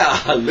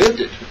 Yeah, I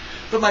lived it.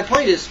 But my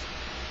point is,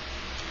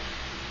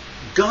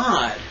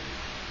 God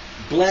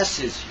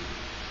blesses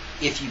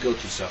you if you go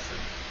through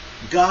suffering.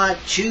 God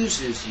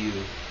chooses you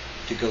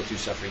to go through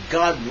suffering.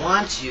 God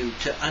wants you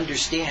to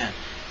understand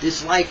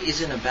this life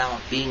isn't about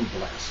being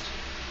blessed.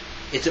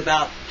 It's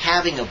about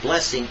having a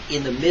blessing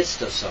in the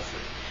midst of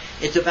suffering.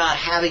 It's about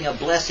having a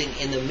blessing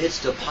in the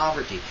midst of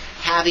poverty.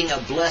 Having a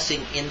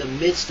blessing in the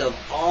midst of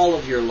all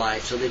of your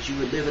life so that you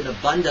would live an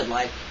abundant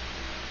life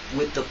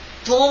with the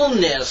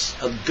fullness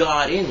of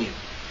God in you.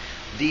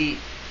 The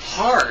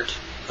heart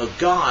of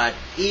God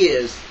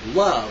is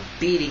love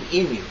beating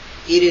in you.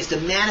 It is the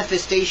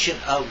manifestation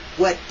of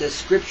what the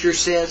Scripture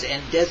says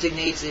and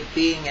designates it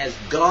being as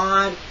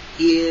God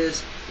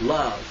is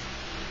love.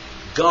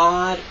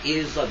 God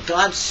is love.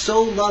 God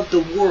so loved the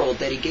world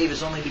that He gave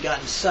His only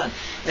begotten Son,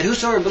 that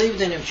whosoever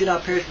believeth in Him should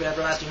not perish but have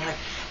everlasting life.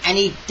 And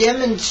He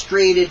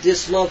demonstrated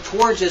this love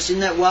towards us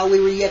in that while we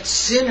were yet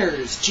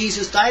sinners,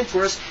 Jesus died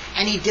for us,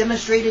 and He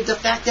demonstrated the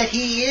fact that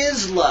He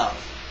is love.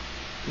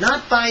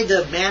 Not by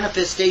the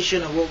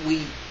manifestation of what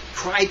we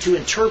try to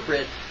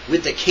interpret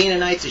with the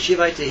Canaanites, the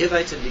Shivites, the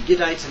Hivites, and the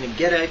Gittites, and the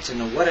Gedites, and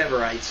the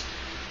whateverites,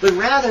 but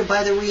rather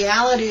by the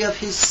reality of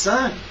His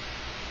Son,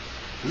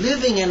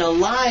 living and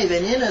alive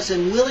and in us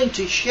and willing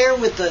to share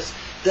with us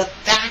the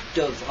fact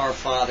of our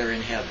Father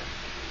in heaven.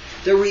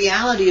 The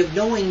reality of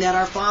knowing that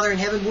our Father in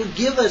heaven will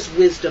give us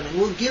wisdom and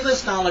will give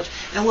us knowledge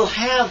and will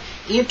have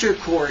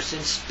intercourse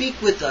and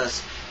speak with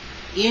us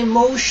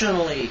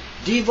emotionally,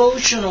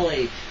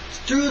 devotionally,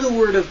 through the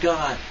Word of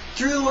God,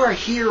 through our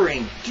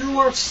hearing, through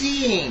our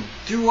seeing,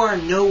 through our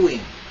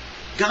knowing.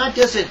 God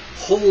doesn't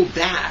hold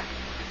back,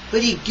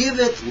 but He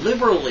giveth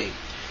liberally.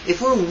 If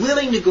we're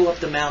willing to go up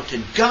the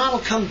mountain, God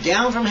will come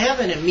down from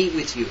heaven and meet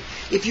with you.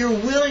 If you're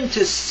willing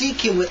to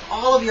seek Him with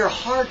all of your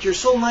heart, your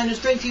soul, mind, and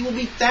strength, He will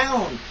be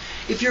found.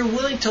 If you're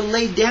willing to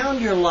lay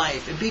down your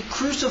life and be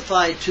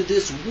crucified to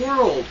this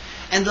world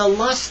and the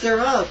lust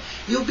thereof,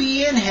 you'll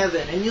be in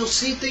heaven and you'll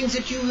see things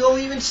that you don't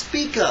even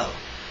speak of.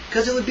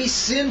 Because it would be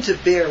sin to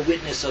bear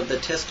witness of the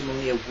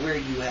testimony of where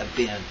you have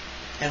been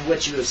and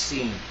what you have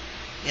seen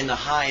in the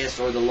highest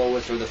or the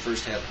lowest or the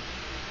first heaven.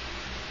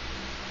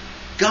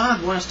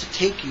 God wants to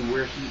take you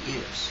where He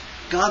is.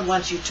 God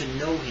wants you to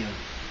know Him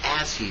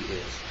as He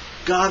is.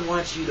 God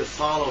wants you to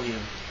follow Him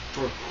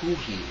for who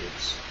He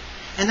is.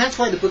 And that's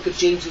why the book of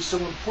James is so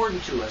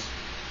important to us.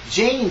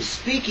 James,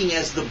 speaking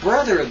as the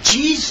brother of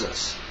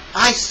Jesus,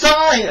 I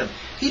saw Him.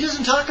 He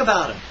doesn't talk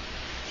about Him.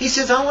 He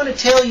says, I want to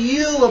tell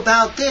you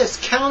about this.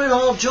 Count it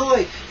all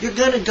joy. You're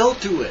going to go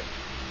through it.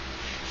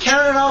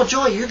 Count it all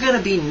joy. You're going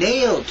to be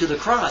nailed to the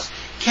cross.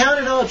 Count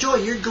it all joy.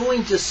 You're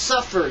going to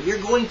suffer.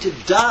 You're going to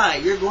die.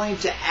 You're going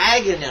to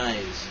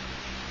agonize.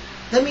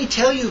 Let me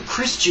tell you,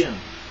 Christian,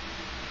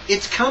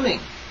 it's coming.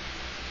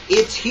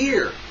 It's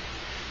here.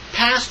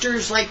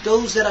 Pastors like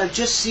those that I've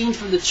just seen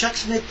from the Chuck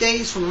Smith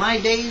days, from my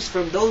days,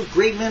 from those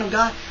great men of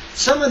God,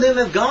 some of them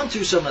have gone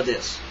through some of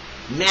this.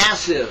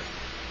 Massive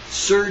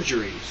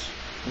surgeries,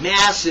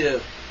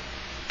 massive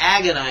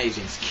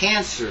agonizings,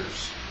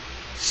 cancers.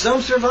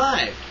 Some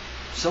survived,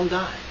 some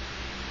died.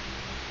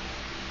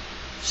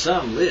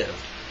 Some lived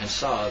and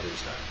saw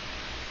others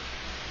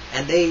die.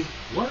 And they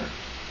learned.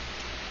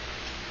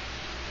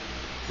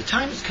 The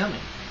time is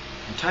coming,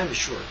 and time is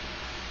short.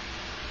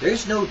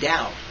 There's no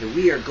doubt that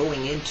we are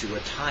going into a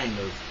time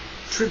of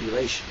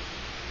tribulation,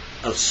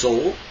 of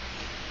soul,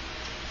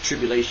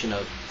 tribulation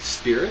of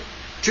spirit,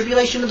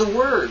 tribulation of the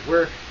Word,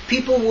 where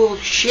people will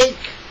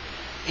shake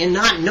in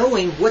not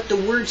knowing what the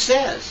Word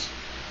says.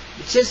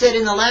 It says that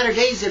in the latter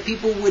days that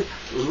people would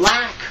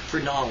lack for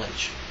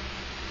knowledge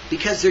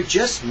because they're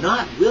just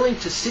not willing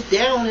to sit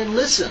down and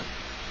listen.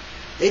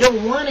 They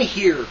don't want to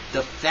hear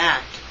the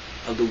fact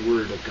of the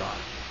Word of God.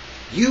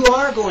 You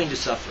are going to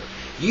suffer.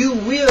 You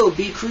will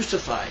be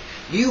crucified.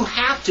 You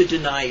have to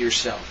deny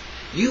yourself.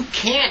 You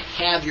can't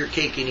have your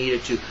cake and eat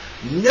it too.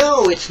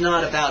 No, it's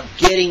not about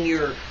getting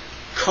your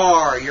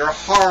car, your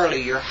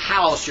Harley, your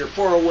house, your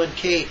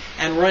 401k,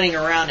 and running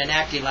around and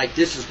acting like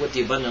this is what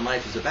the abundant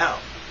life is about.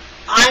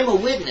 I'm a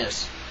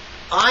witness.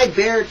 I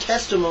bear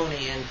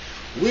testimony and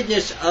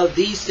witness of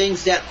these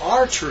things that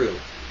are true.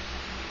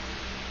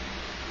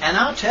 And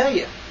I'll tell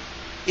you,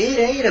 it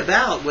ain't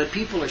about what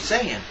people are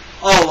saying.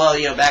 Oh,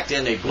 well, back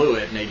then they blew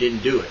it and they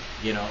didn't do it.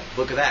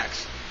 Book of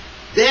Acts.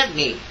 That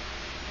me.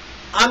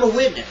 I'm a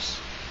witness.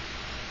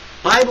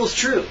 Bible's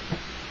true.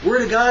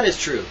 Word of God is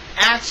true.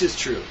 Acts is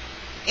true.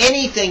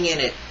 Anything in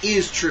it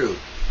is true.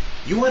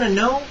 You want to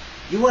know?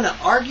 You want to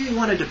argue? You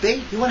want to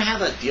debate? You want to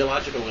have a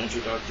theological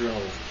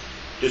introdoctrinal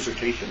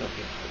dissertation of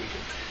how we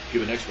can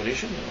give an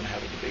explanation? You want to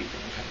have a debate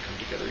and kind of come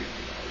together?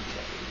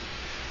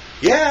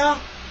 Yeah,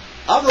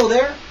 I'll go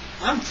there.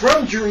 I'm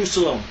from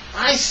Jerusalem.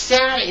 I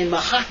sat in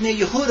Mahatma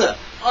Yehuda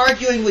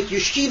arguing with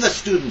yeshiva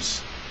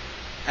students.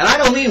 And I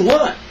don't mean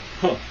one.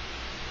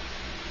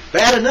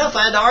 Bad enough,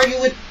 I had to argue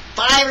with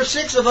 5 or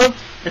 6 of them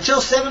until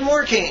 7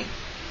 more came.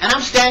 And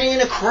I'm standing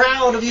in a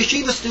crowd of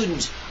yeshiva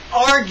students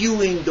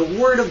arguing the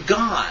Word of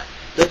God,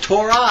 the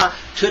Torah,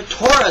 to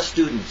Torah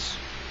students.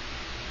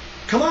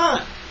 Come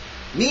on.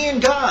 Me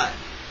and God.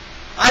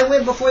 I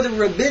went before the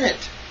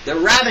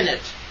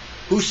rabbinate,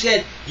 who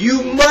said,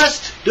 you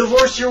must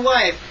divorce your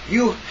wife.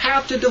 You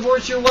have to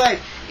divorce your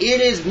wife. It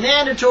is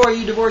mandatory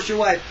you divorce your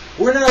wife.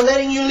 We're not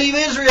letting you leave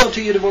Israel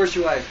till you divorce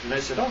your wife. And I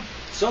said, oh,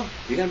 so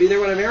you're going to be there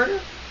when I marry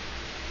her?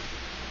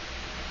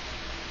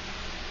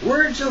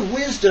 Words of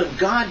wisdom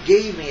God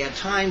gave me at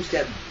times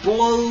that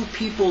blow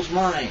people's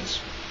minds.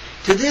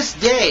 To this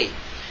day,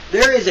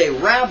 there is a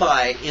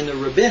rabbi in the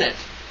rabbinate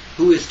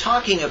who is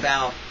talking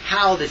about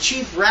how the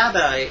chief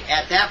rabbi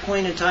at that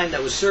point in time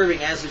that was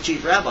serving as the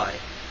chief rabbi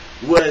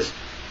was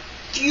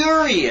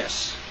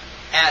furious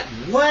at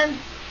one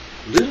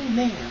little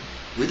man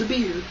with a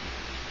beard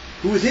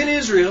who was in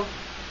Israel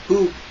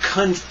who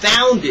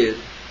confounded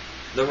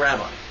the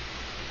rabbi.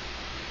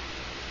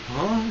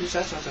 Oh,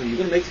 that's something you're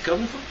going to make the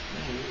covenant for?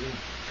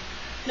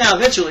 Now,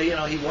 eventually,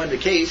 he won the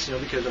case,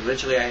 because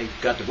eventually I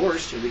got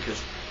divorced,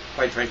 because,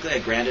 quite frankly, I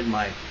granted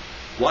my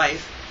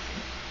wife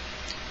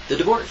the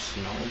divorce,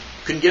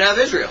 Couldn't get out of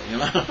Israel,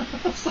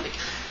 It's like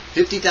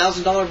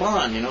 $50,000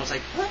 bond, It's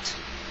like, what?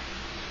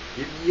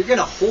 You're going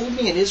to hold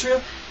me in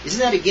Israel? Isn't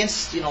that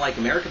against, like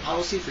American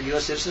policy for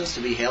U.S. citizens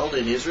to be held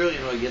in Israel,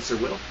 against their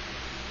will?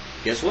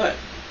 Guess what?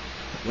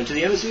 Went to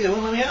the embassy, they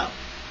wouldn't let me out.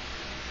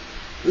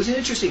 It was an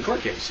interesting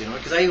court case,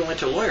 because I even went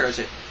to a lawyer. I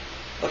said,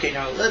 okay,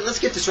 now let's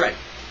get this right.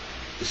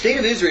 The state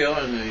of Israel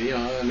and,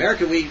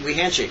 America, we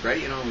handshake, right?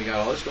 We got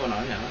all this going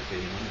on. Okay,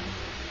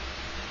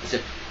 I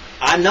said,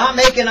 I'm not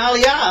making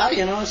aliyah,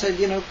 I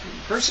said,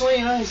 personally,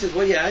 he said,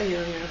 well, yeah, they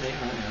are. Said,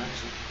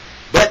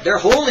 but they're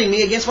holding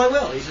me against my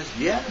will. He says,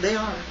 yeah, they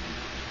are.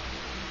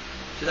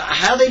 I said,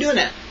 how are they doing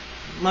that?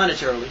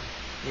 Monetarily.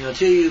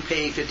 Until you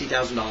pay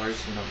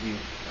 $50,000, you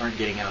aren't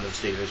getting out of the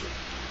state of Israel.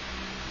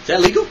 Is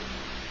that legal?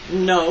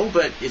 No,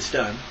 but it's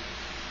done.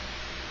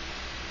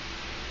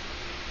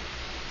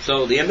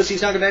 So the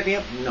embassy's not going to back me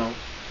up? No.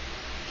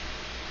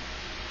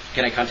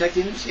 Can I contact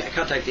the embassy? I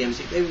contact the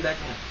embassy. They wouldn't back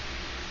me up.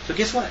 So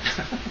guess what?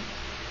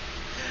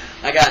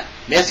 I got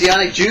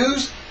Messianic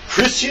Jews,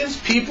 Christians,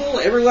 people,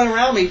 everyone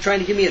around me trying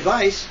to give me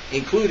advice,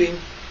 including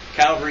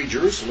Calvary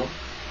Jerusalem,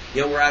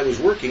 where I was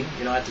working,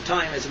 at the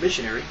time as a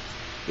missionary.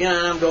 And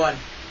I'm going,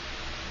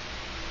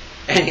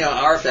 and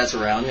Arf that's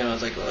around, I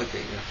was like, well,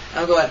 okay,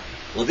 I'm going,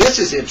 well, this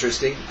is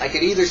interesting. I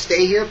could either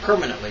stay here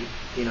permanently,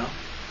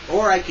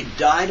 or I could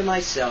die to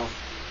myself,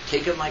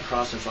 take up my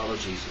cross and follow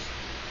Jesus.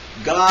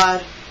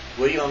 God,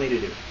 what do you want me to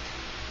do?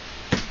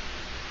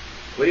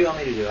 What do you want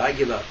me to do? I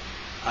give up.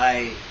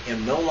 I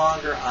am no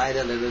longer I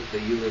that liveth,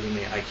 but you live in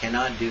me. I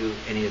cannot do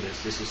any of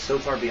this. This is so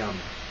far beyond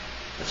me.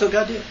 That's what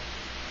God did.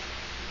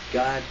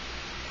 God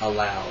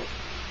allowed,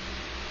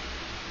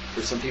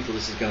 for some people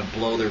this is going to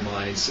blow their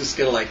minds, just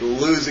going to like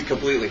lose it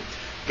completely.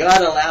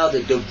 God allowed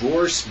the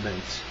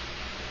divorcement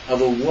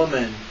of a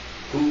woman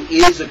who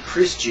is a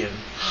Christian,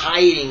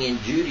 hiding in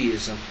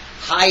Judaism,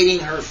 hiding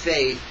her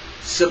faith,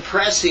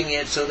 suppressing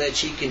it so that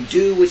she can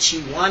do what she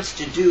wants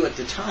to do at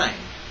the time.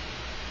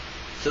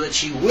 So that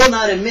she will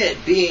not admit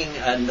being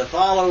the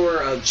follower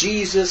of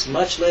Jesus,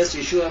 much less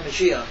Yeshua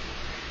Mashiach.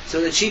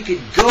 So that she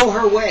could go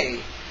her way,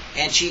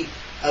 and she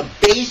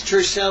abased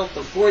herself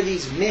before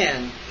these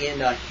men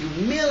in a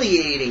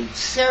humiliating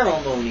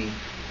ceremony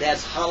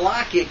that's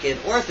halakhic and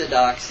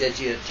orthodox, that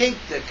you take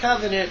the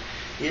covenant,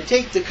 you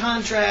take the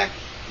contract,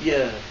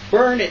 you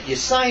burn it, you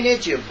sign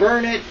it, you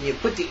burn it, you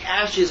put the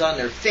ashes on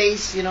their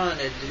face, and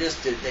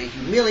they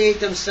humiliate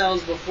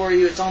themselves before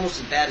you. It's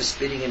almost as bad as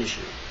spitting in a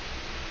shoe.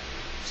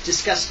 It's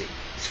disgusting.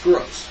 It's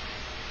gross.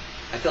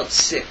 I felt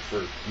sick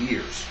for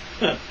years.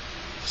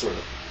 Sort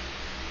of.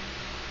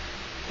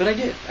 But I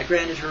did. I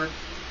granted her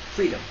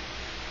freedom.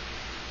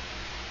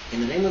 In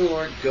the name of the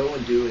Lord, go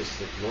and do as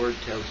the Lord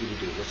tells you to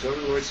do.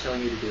 Whatsoever the Lord's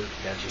telling you to do,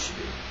 that you should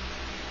do.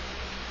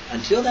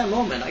 Until that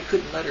moment, I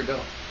couldn't let her go,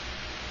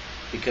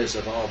 because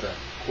of all the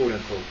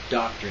quote-unquote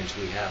doctrines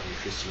we have in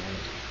Christianity.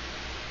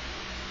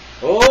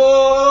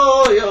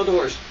 Oh,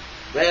 divorce.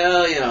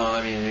 Well,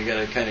 you got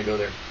to kind of go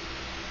there.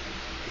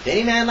 If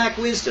any man lack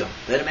wisdom,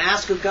 let him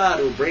ask of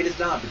God, who upbraideth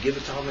not, but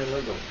giveth to all men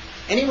liberally.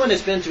 Anyone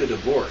that's been through a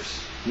divorce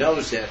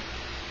knows that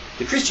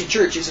the Christian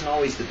church isn't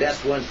always the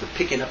best one for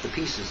picking up the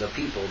pieces of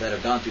people that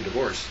have gone through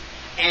divorce.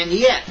 And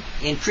yet,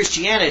 in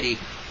Christianity,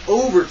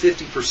 over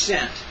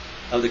 50%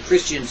 of the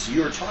Christians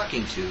you're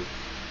talking to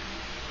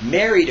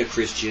married a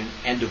Christian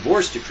and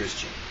divorced a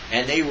Christian.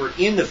 And they were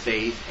in the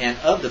faith and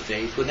of the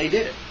faith when they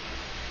did it.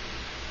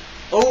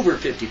 Over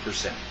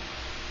 50%.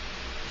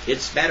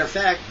 It's, matter of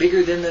fact,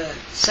 bigger than the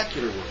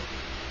secular world.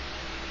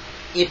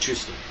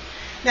 Interesting.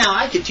 Now,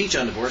 I could teach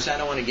on divorce. I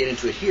don't want to get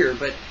into it here,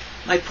 but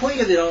my point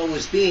of it all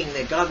was being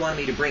that God wanted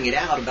me to bring it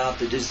out about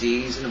the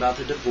disease and about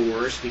the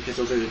divorce, because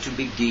those are the two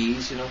big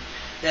D's,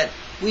 that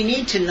we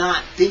need to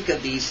not think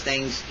of these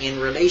things in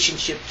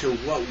relationship to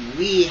what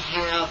we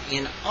have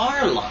in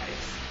our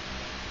life,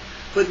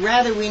 but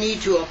rather we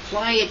need to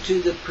apply it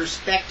to the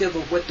perspective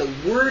of what the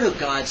Word of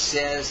God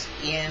says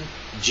in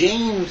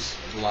James'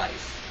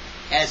 life,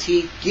 as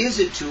he gives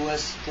it to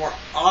us for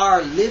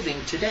our living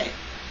today.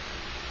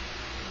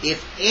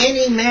 If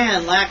any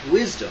man lack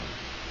wisdom,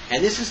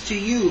 and this is to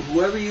you,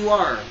 whoever you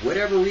are,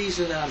 whatever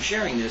reason that I'm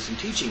sharing this and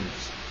teaching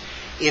this.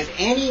 If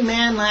any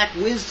man lack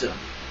wisdom,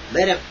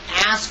 let him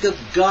ask of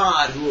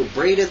God, who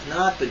upbraideth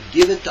not, but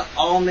giveth to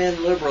all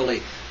men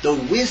liberally. The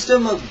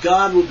wisdom of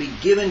God will be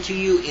given to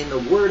you in the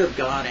Word of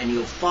God, and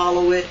you'll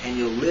follow it, and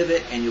you'll live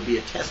it, and you'll be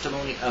a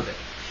testimony of it.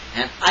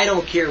 And I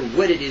don't care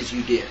what it is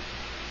you did,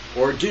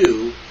 or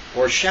do,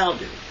 or shall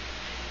do.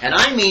 And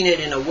I mean it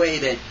in a way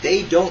that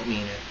they don't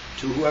mean it,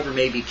 to whoever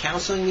may be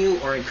counseling you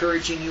or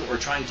encouraging you or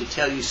trying to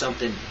tell you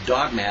something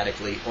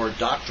dogmatically or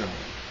doctrinally.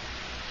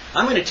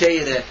 I'm going to tell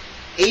you that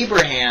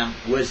Abraham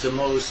was the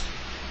most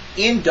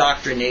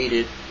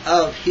indoctrinated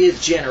of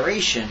his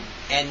generation,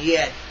 and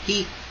yet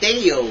he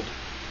failed,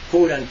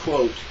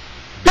 quote-unquote,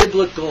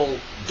 biblical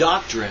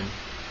doctrine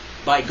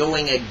by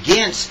going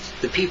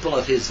against the people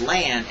of his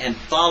land and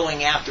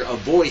following after a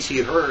voice he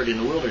heard in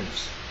the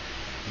wilderness.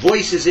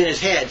 Voices in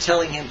his head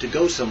telling him to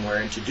go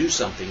somewhere and to do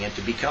something and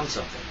to become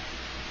something.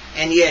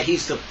 And yet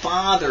he's the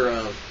father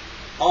of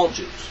all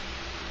Jews.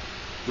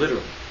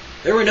 Literally.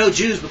 There were no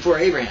Jews before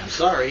Abraham.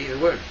 Sorry, there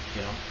weren't.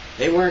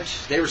 They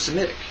were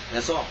Semitic.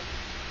 That's all.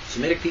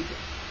 Semitic people.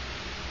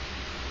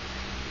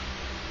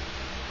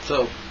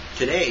 So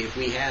today, if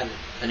we had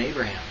an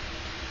Abraham,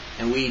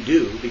 and we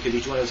do, because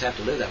each one of us have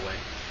to live that way,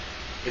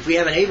 if we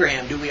have an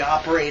Abraham, do we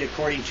operate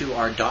according to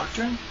our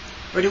doctrine,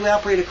 or do we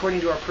operate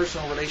according to our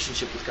personal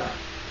relationship with God?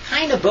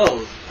 Kind of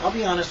both. I'll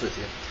be honest with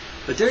you.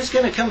 But there's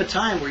going to come a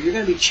time where you're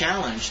going to be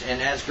challenged,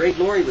 and as Greg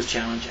Laurie was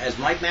challenged, as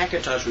Mike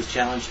McIntosh was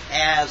challenged,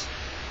 as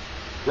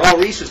Raul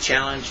Reese was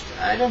challenged.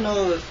 I don't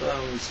know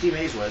if Steve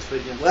Mays was,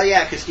 but, well,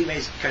 yeah, because Steve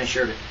Mays kind of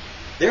shared it.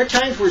 There are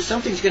times where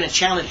something's going to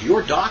challenge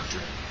your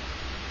doctrine,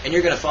 and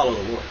you're going to follow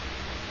the Lord.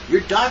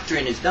 Your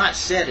doctrine is not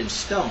set in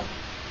stone,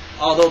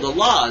 although the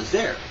law is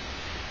there.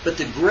 But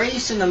the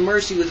grace and the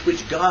mercy with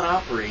which God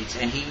operates,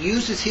 and He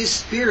uses His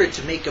Spirit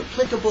to make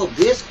applicable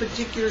this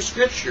particular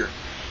Scripture.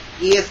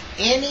 If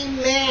any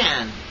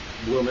man,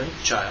 woman,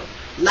 child,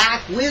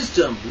 lack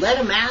wisdom, let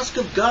him ask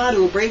of God,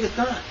 who upbraideth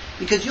not.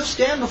 Because you'll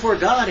stand before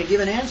God and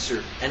give an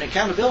answer and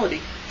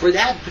accountability for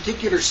that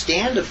particular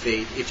stand of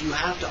faith if you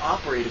have to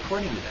operate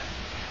according to that.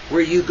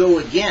 Where you go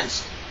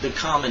against the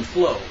common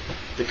flow,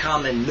 the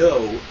common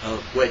know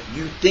of what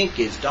you think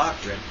is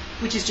doctrine,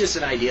 which is just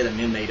an idea that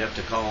men made up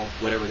to call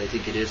whatever they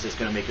think it is that's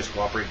going to make us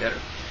cooperate better.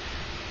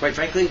 Quite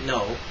frankly,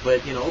 no.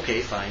 But,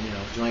 okay, fine. You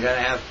only got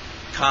to have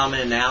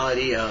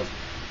commonality of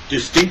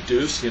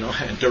distinctives,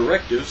 and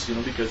directives,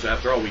 because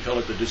after all, we call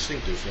it the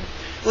distinctives.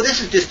 Well, this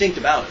is distinct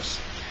about us.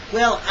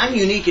 Well, I'm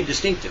unique and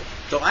distinctive.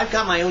 So I've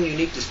got my own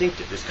unique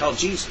distinctive. It's called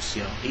Jesus.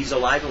 He's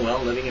alive and well,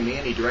 living in me,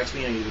 and He directs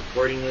me, and He's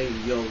accordingly,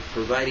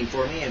 providing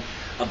for me and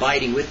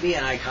abiding with me,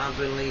 and I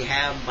confidently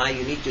have my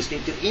unique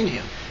distinctive in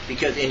Him,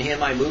 because in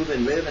Him I move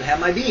and live and have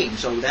my being.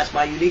 So that's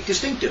my unique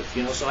distinctive.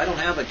 So I don't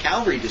have a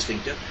Calvary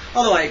distinctive,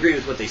 although I agree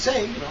with what they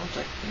say. It's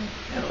like,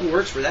 it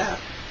works for that,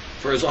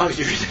 for as long as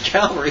you're in the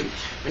Calvary.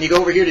 When you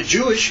go over here to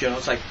Jewish,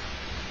 it's like,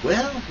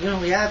 well,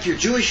 if you're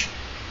Jewish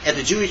at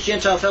the Jewish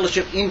Gentile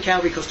Fellowship in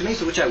Calvary, Costa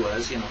Mesa, which I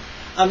was,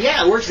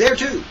 it works there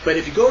too. But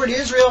if you go over to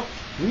Israel,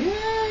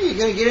 you're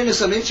going to get into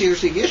some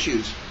interesting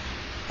issues.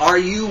 Are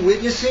you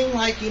witnessing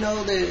like,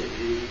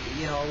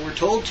 we're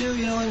told to,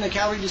 in the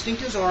Calvary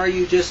distinctives, or are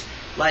you just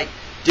like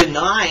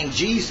denying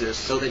Jesus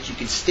so that you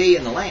can stay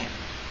in the land?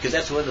 Because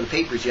that's one of the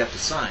papers you have to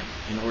sign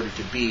in order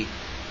to be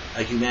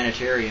a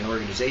humanitarian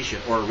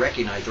organization or a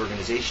recognized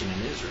organization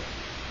in Israel.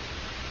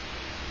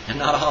 And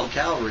not all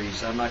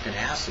Calvaries, I'm not going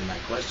to ask them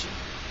that question,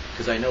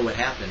 because I know what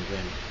happened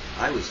when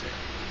I was there.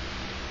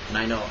 And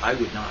I know I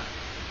would not.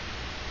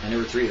 And there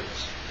were 3 of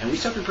us. And we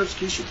suffered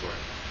persecution for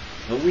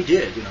it. Well, we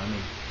did,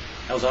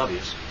 that was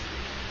obvious.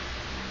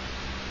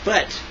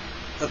 But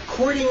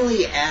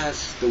accordingly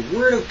as the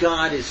Word of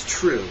God is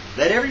true,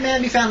 let every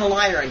man be found a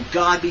liar, and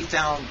God be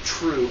found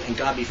true, and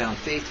God be found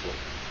faithful.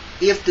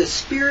 If the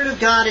Spirit of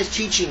God is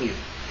teaching you,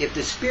 if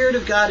the Spirit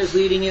of God is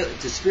leading you,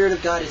 if the Spirit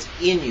of God is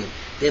in you,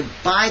 then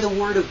by the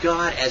Word of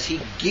God, as He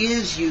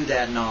gives you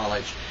that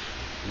knowledge,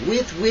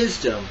 with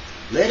wisdom,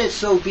 let it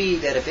so be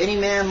that if any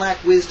man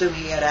lack wisdom,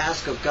 he had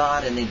asked of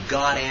God, and then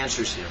God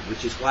answers him.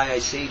 Which is why I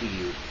say to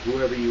you,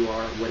 whoever you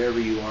are, whatever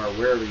you are,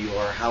 wherever you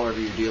are, however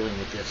you're dealing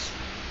with this,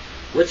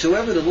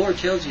 whatsoever the Lord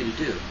tells you to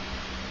do,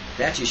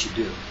 that you should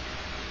do.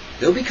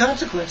 There'll be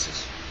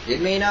consequences.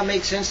 It may not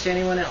make sense to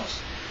anyone else.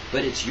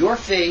 But it's your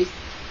faith,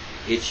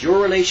 it's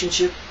your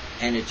relationship,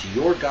 and it's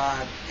your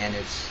God, and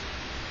it's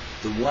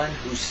the one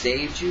who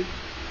saved you,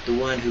 the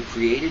one who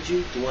created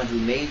you, the one who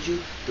made you,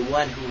 the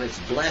one who has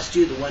blessed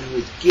you, the one who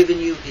has given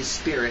you His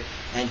Spirit,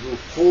 and who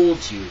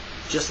holds you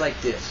just like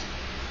this.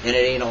 And it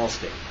ain't all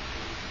state.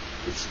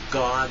 It's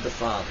God the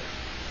Father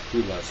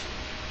who loves you.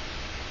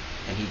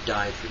 And He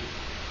died for you.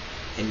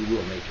 And you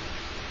will make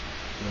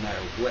it, no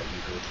matter what you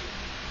go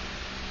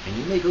through. And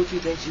you may go through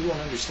things you won't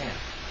understand.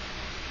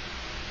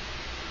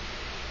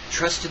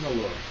 Trust in the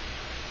Lord.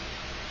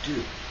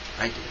 Do.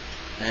 I did.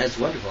 And that's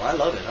wonderful. I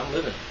love it. I'm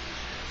living it.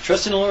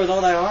 Trust in the Lord with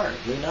all thy heart.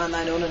 Lean not on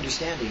thine own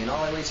understanding. In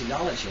all thy ways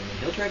acknowledge Him, and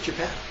He'll direct your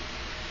path.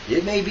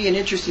 It may be an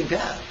interesting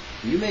path.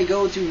 You may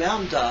go through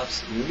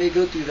mountaintops. You may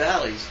go through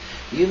valleys.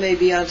 You may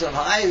be on some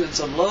highs and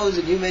some lows,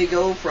 and you may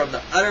go from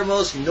the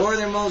uttermost,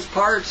 northernmost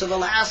parts of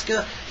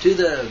Alaska to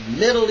the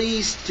Middle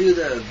East, to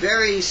the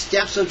very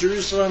steps of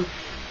Jerusalem,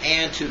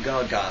 and to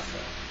Golgotha,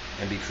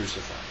 and be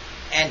crucified.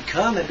 And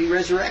come and be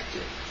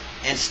resurrected.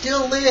 And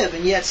still live,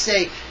 and yet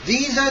say,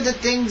 these are the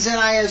things that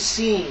I have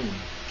seen,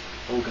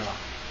 O God.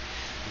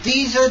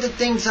 These are the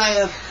things I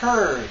have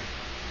heard,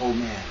 O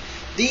man.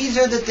 These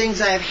are the things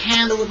I have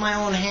handled with my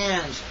own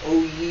hands,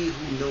 O ye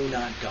who know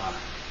not God.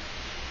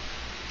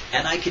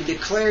 And I can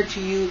declare to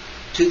you,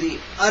 to the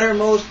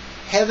uttermost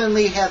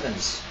heavenly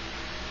heavens,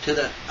 to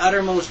the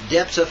uttermost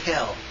depths of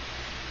hell,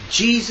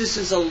 Jesus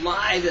is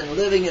alive and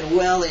living and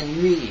well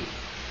in me.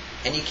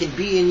 And He can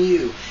be in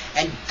you.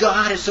 And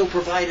God has so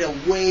provided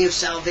a way of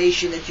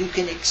salvation that you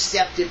can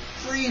accept it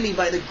freely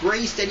by the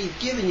grace that He's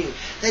given you.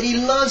 That He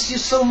loves you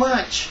so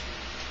much.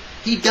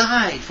 He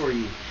died for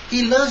you.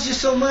 He loves you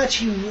so much,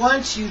 He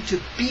wants you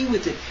to be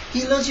with Him.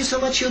 He loves you so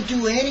much, He'll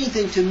do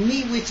anything to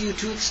meet with you,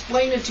 to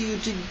explain it to you,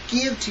 to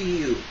give to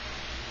you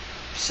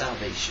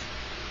salvation.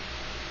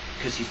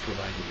 Because He's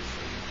provided it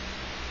for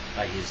you.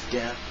 By His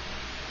death,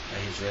 by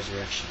His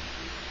resurrection,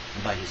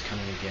 and by His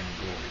coming again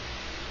in glory.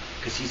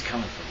 Because He's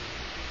coming for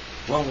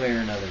you. One way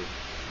or another.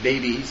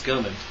 Baby, He's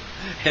coming.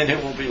 And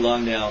it won't be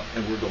long now,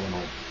 and we're going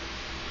home.